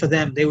 I think for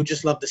them, they would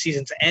just love the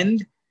season to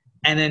end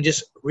and then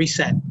just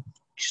reset,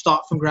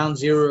 start from ground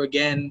zero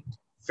again,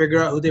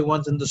 figure out who they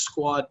want in the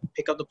squad,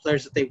 pick up the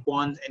players that they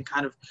want, and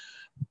kind of,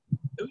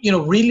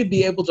 really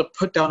be able to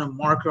put down a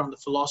marker on the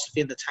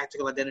philosophy and the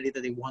tactical identity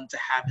that they want to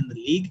have in the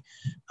league.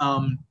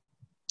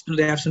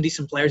 They have some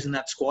decent players in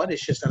that squad.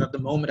 It's just that at the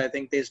moment, I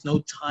think there's no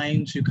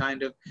time to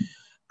kind of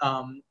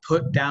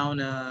put down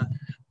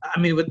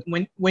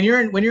when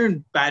you're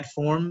in bad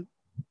form,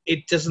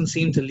 it doesn't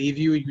seem to leave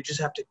you. You just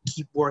have to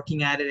keep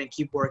working at it and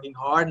keep working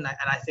hard. And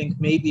I think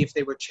maybe if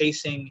they were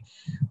chasing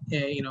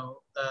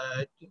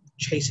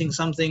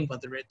something,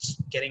 whether it's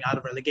getting out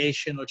of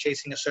relegation or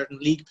chasing a certain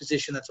league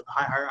position that's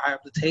higher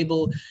up the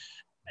table,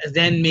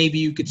 then maybe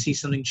you could see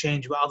something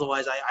change. But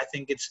otherwise, I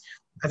think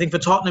for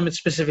Tottenham,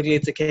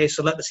 it's a case.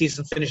 So let the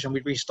season finish and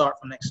we restart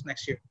from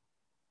next year.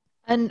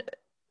 And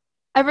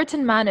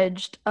Everton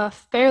managed a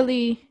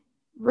fairly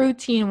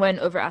routine win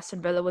over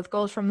Aston Villa with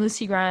goals from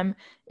Lucy Graham,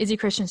 Izzy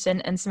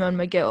Christensen, and Simone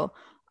McGill,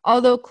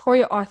 although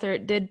Corey Arthur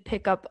did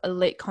pick up a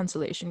late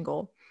consolation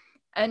goal.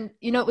 And,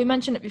 we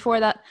mentioned it before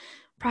that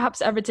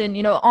perhaps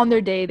Everton, on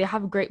their day, they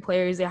have great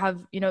players. They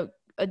have,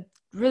 a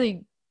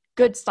really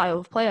good style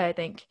of play, I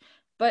think.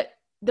 But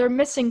they're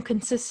missing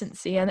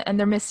consistency and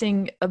they're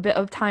missing a bit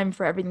of time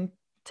for everything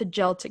to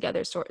gel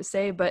together, sort of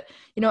say. But,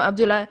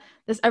 Abdullah,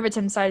 this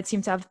Everton side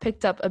seems to have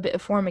picked up a bit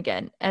of form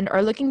again and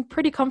are looking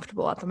pretty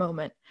comfortable at the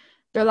moment.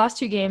 Their last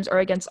two games are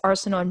against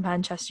Arsenal and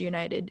Manchester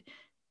United.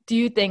 Do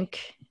you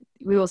think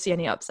we will see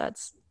any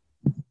upsets?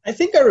 I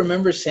think I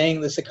remember saying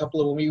this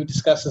when we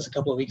discussed this a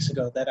couple of weeks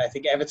ago, that I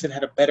think Everton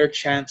had a better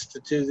chance to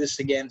do this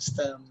against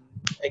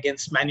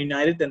Man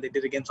United than they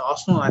did against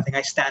Arsenal. I think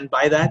I stand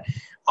by that.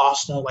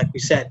 Arsenal, like we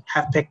said,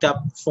 have picked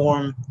up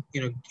form,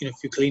 a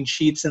few clean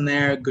sheets in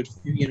there, good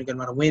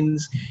amount of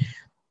wins.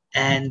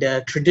 And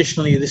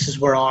traditionally, this is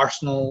where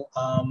Arsenal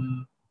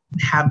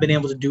have been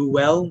able to do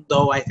well,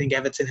 though I think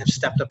Everton have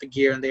stepped up a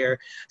gear and they're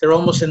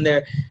almost in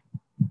there.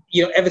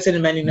 Everton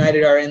and Man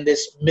United are in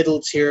this middle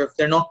tier.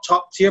 They're not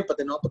top tier, but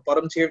they're not the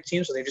bottom tier of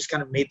teams. So they've just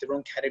kind of made their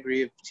own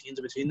category of teams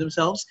between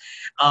themselves.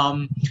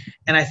 And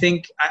I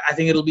think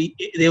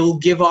they will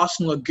give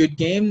Arsenal a good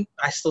game.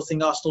 I still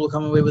think Arsenal will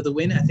come away with a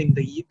win. I think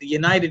the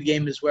United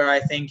game is where I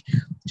think,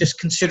 just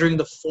considering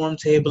the form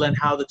table and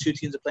how the two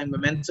teams are playing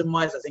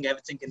momentum-wise, I think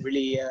Everton can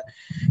really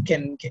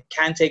can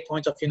take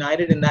points off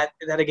United. And that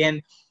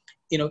again,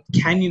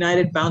 can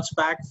United bounce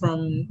back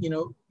from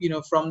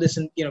from this,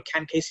 and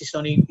can Casey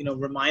Stoney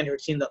remind her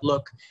team that,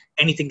 look,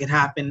 anything can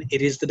happen.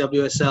 It is the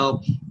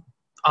WSL.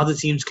 Other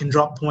teams can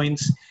drop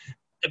points,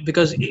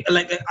 because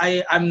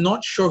I'm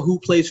not sure who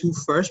plays who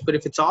first, but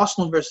if it's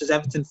Arsenal versus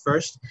Everton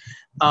first,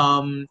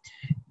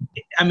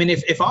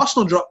 if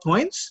Arsenal drop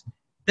points,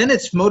 then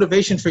it's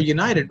motivation for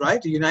United,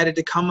 right? United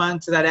to come on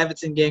to that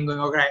Everton game going,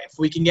 okay, if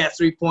we can get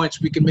 3 points,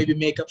 we can maybe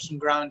make up some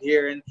ground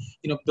here and,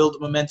 build the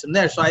momentum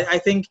there. So I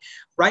think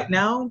right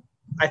now,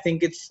 I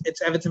think it's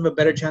Everton have a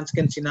better chance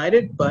against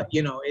United, but,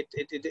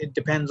 it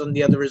depends on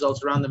the other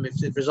results around them.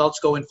 If results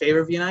go in favor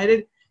of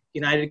United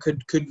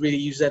could really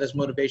use that as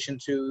motivation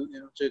to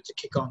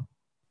kick on.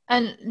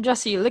 And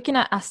Jesse, looking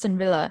at Aston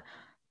Villa,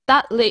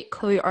 that late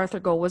Chloe Arthur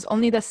goal was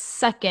only the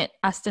second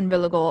Aston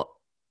Villa goal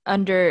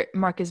under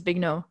Marcus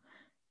Bigno.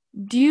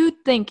 Do you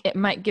think it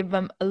might give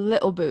them a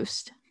little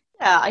boost?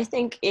 Yeah, I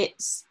think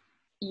it's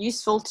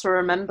useful to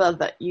remember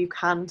that you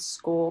can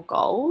score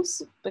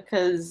goals,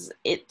 because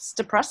it's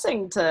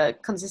depressing to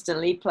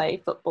consistently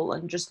play football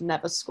and just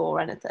never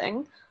score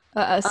anything.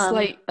 A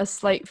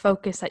slight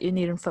focus that you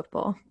need in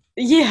football.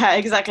 Yeah,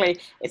 exactly.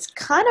 It's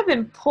kind of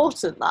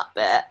important, that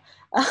bit.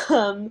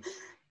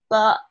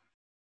 But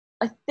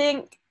I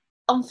think,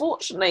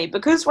 unfortunately,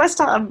 because West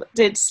Ham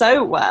did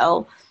so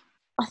well,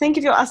 I think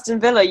if you're Aston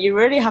Villa, you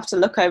really have to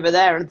look over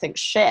there and think,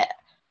 shit,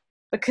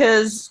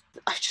 because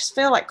I just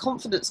feel like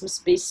confidence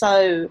must be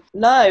so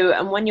low.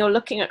 And when you're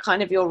looking at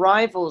kind of your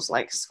rivals,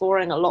 like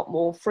scoring a lot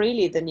more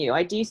freely than you,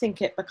 I do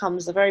think it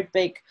becomes a very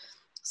big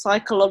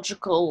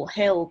psychological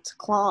hill to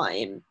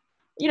climb.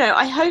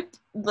 I hope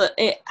that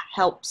it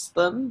helps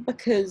them,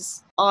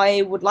 because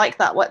I would like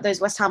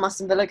those West Ham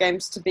Aston Villa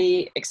games to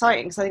be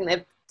exciting, because I think they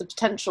have the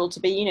potential to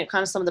be,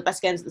 kind of some of the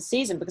best games of the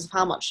season because of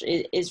how much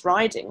is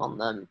riding on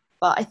them.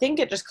 But I think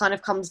it just kind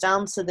of comes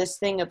down to this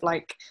thing of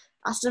like,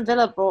 Aston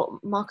Villa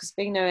brought Marcus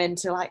Bigno in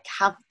to like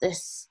have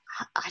this,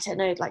 I don't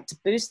know, like to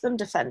boost them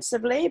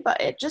defensively, but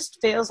it just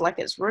feels like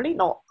it's really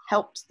not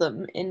helped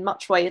them in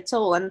much way at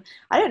all. And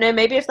I don't know,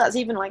 maybe if that's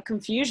even like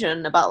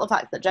confusion about the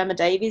fact that Gemma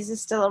Davies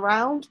is still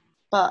around,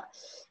 but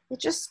it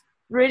just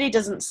really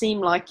doesn't seem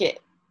like it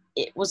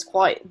was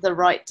quite the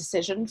right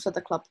decision for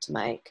the club to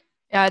make.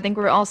 Yeah, I think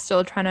we're all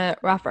still trying to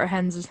wrap our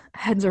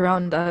heads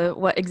around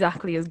what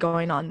exactly is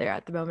going on there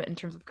at the moment in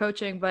terms of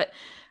coaching. But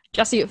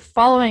Jesse,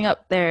 following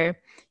up there,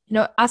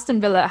 Aston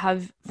Villa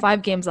have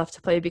 5 games left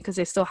to play because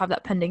they still have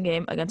that pending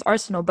game against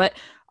Arsenal. But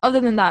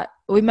other than that,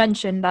 we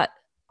mentioned that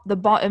the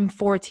bottom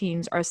 4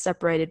 teams are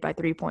separated by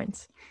 3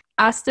 points.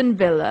 Aston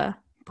Villa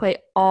play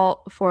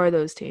all 4 of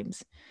those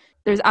teams.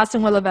 There's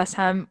Aston Villa, West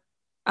Ham,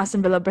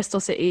 Aston Villa, Bristol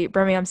City,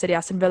 Birmingham City,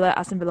 Aston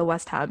Villa,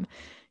 West Ham.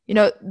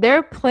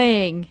 They're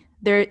playing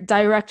their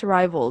direct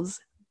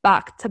rivals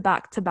back to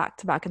back to back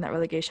to back in that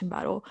relegation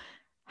battle.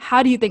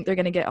 How do you think they're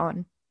going to get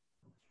on?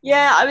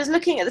 Yeah, I was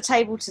looking at the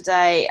table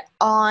today.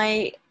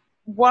 I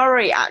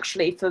worry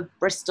actually for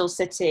Bristol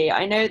City.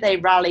 I know they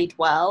rallied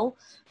well,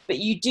 but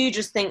you do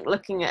just think,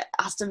 looking at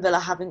Aston Villa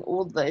having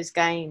all those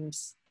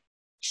games,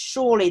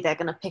 surely they're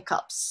going to pick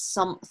up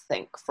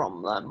something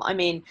from them. I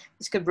mean,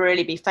 this could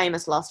really be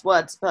famous last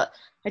words, but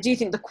I do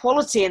think the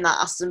quality in that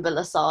Aston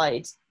Villa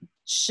side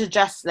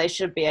suggests they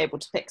should be able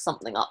to pick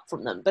something up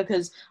from them,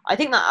 because I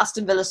think that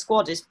Aston Villa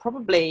squad is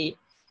probably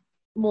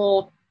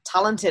more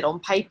talented on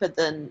paper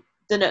than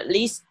at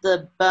least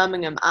the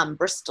Birmingham and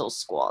Bristol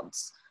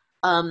squads.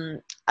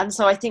 And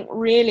so I think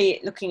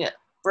really looking at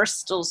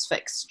Bristol's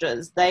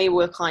fixtures, they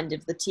were kind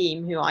of the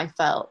team who I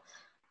felt,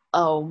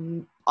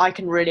 I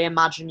can really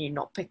imagine you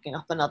not picking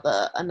up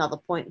another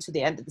point to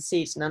the end of the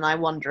season. And I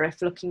wonder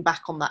if, looking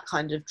back on that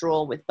kind of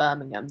draw with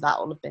Birmingham, that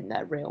will have been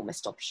their real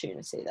missed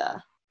opportunity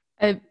there.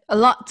 A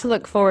lot to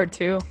look forward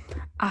to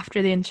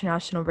after the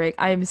international break.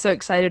 I am so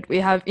excited. We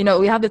have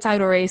the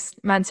title race,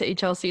 Man City,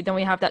 Chelsea. Then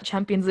we have that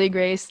Champions League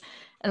race.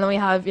 And then we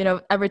have,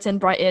 Everton,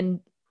 Brighton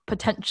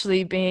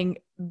potentially being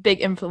big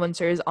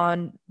influencers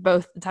on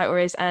both the title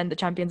race and the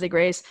Champions League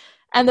race.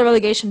 And the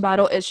relegation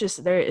battle, it's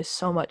just, there is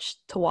so much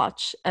to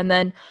watch. And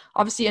then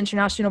obviously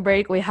international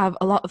break, we have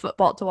a lot of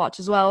football to watch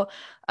as well.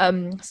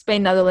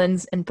 Spain,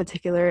 Netherlands in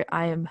particular,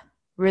 I am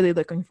really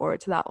looking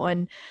forward to that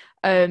one.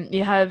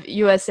 You have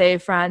USA,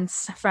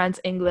 France,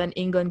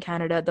 England,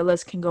 Canada. The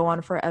list can go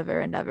on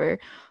forever and ever.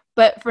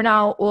 But for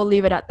now, we'll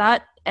leave it at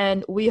that.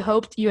 And we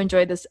hope you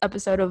enjoyed this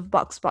episode of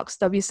Box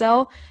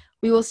WSL.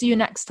 We will see you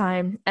next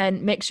time.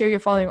 And make sure you're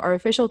following our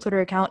official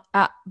Twitter account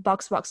at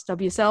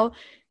BoxWSL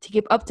to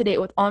keep up to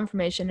date with all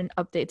information and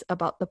updates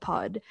about the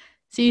pod.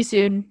 See you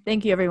soon.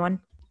 Thank you,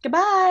 everyone.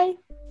 Goodbye.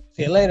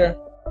 See you later.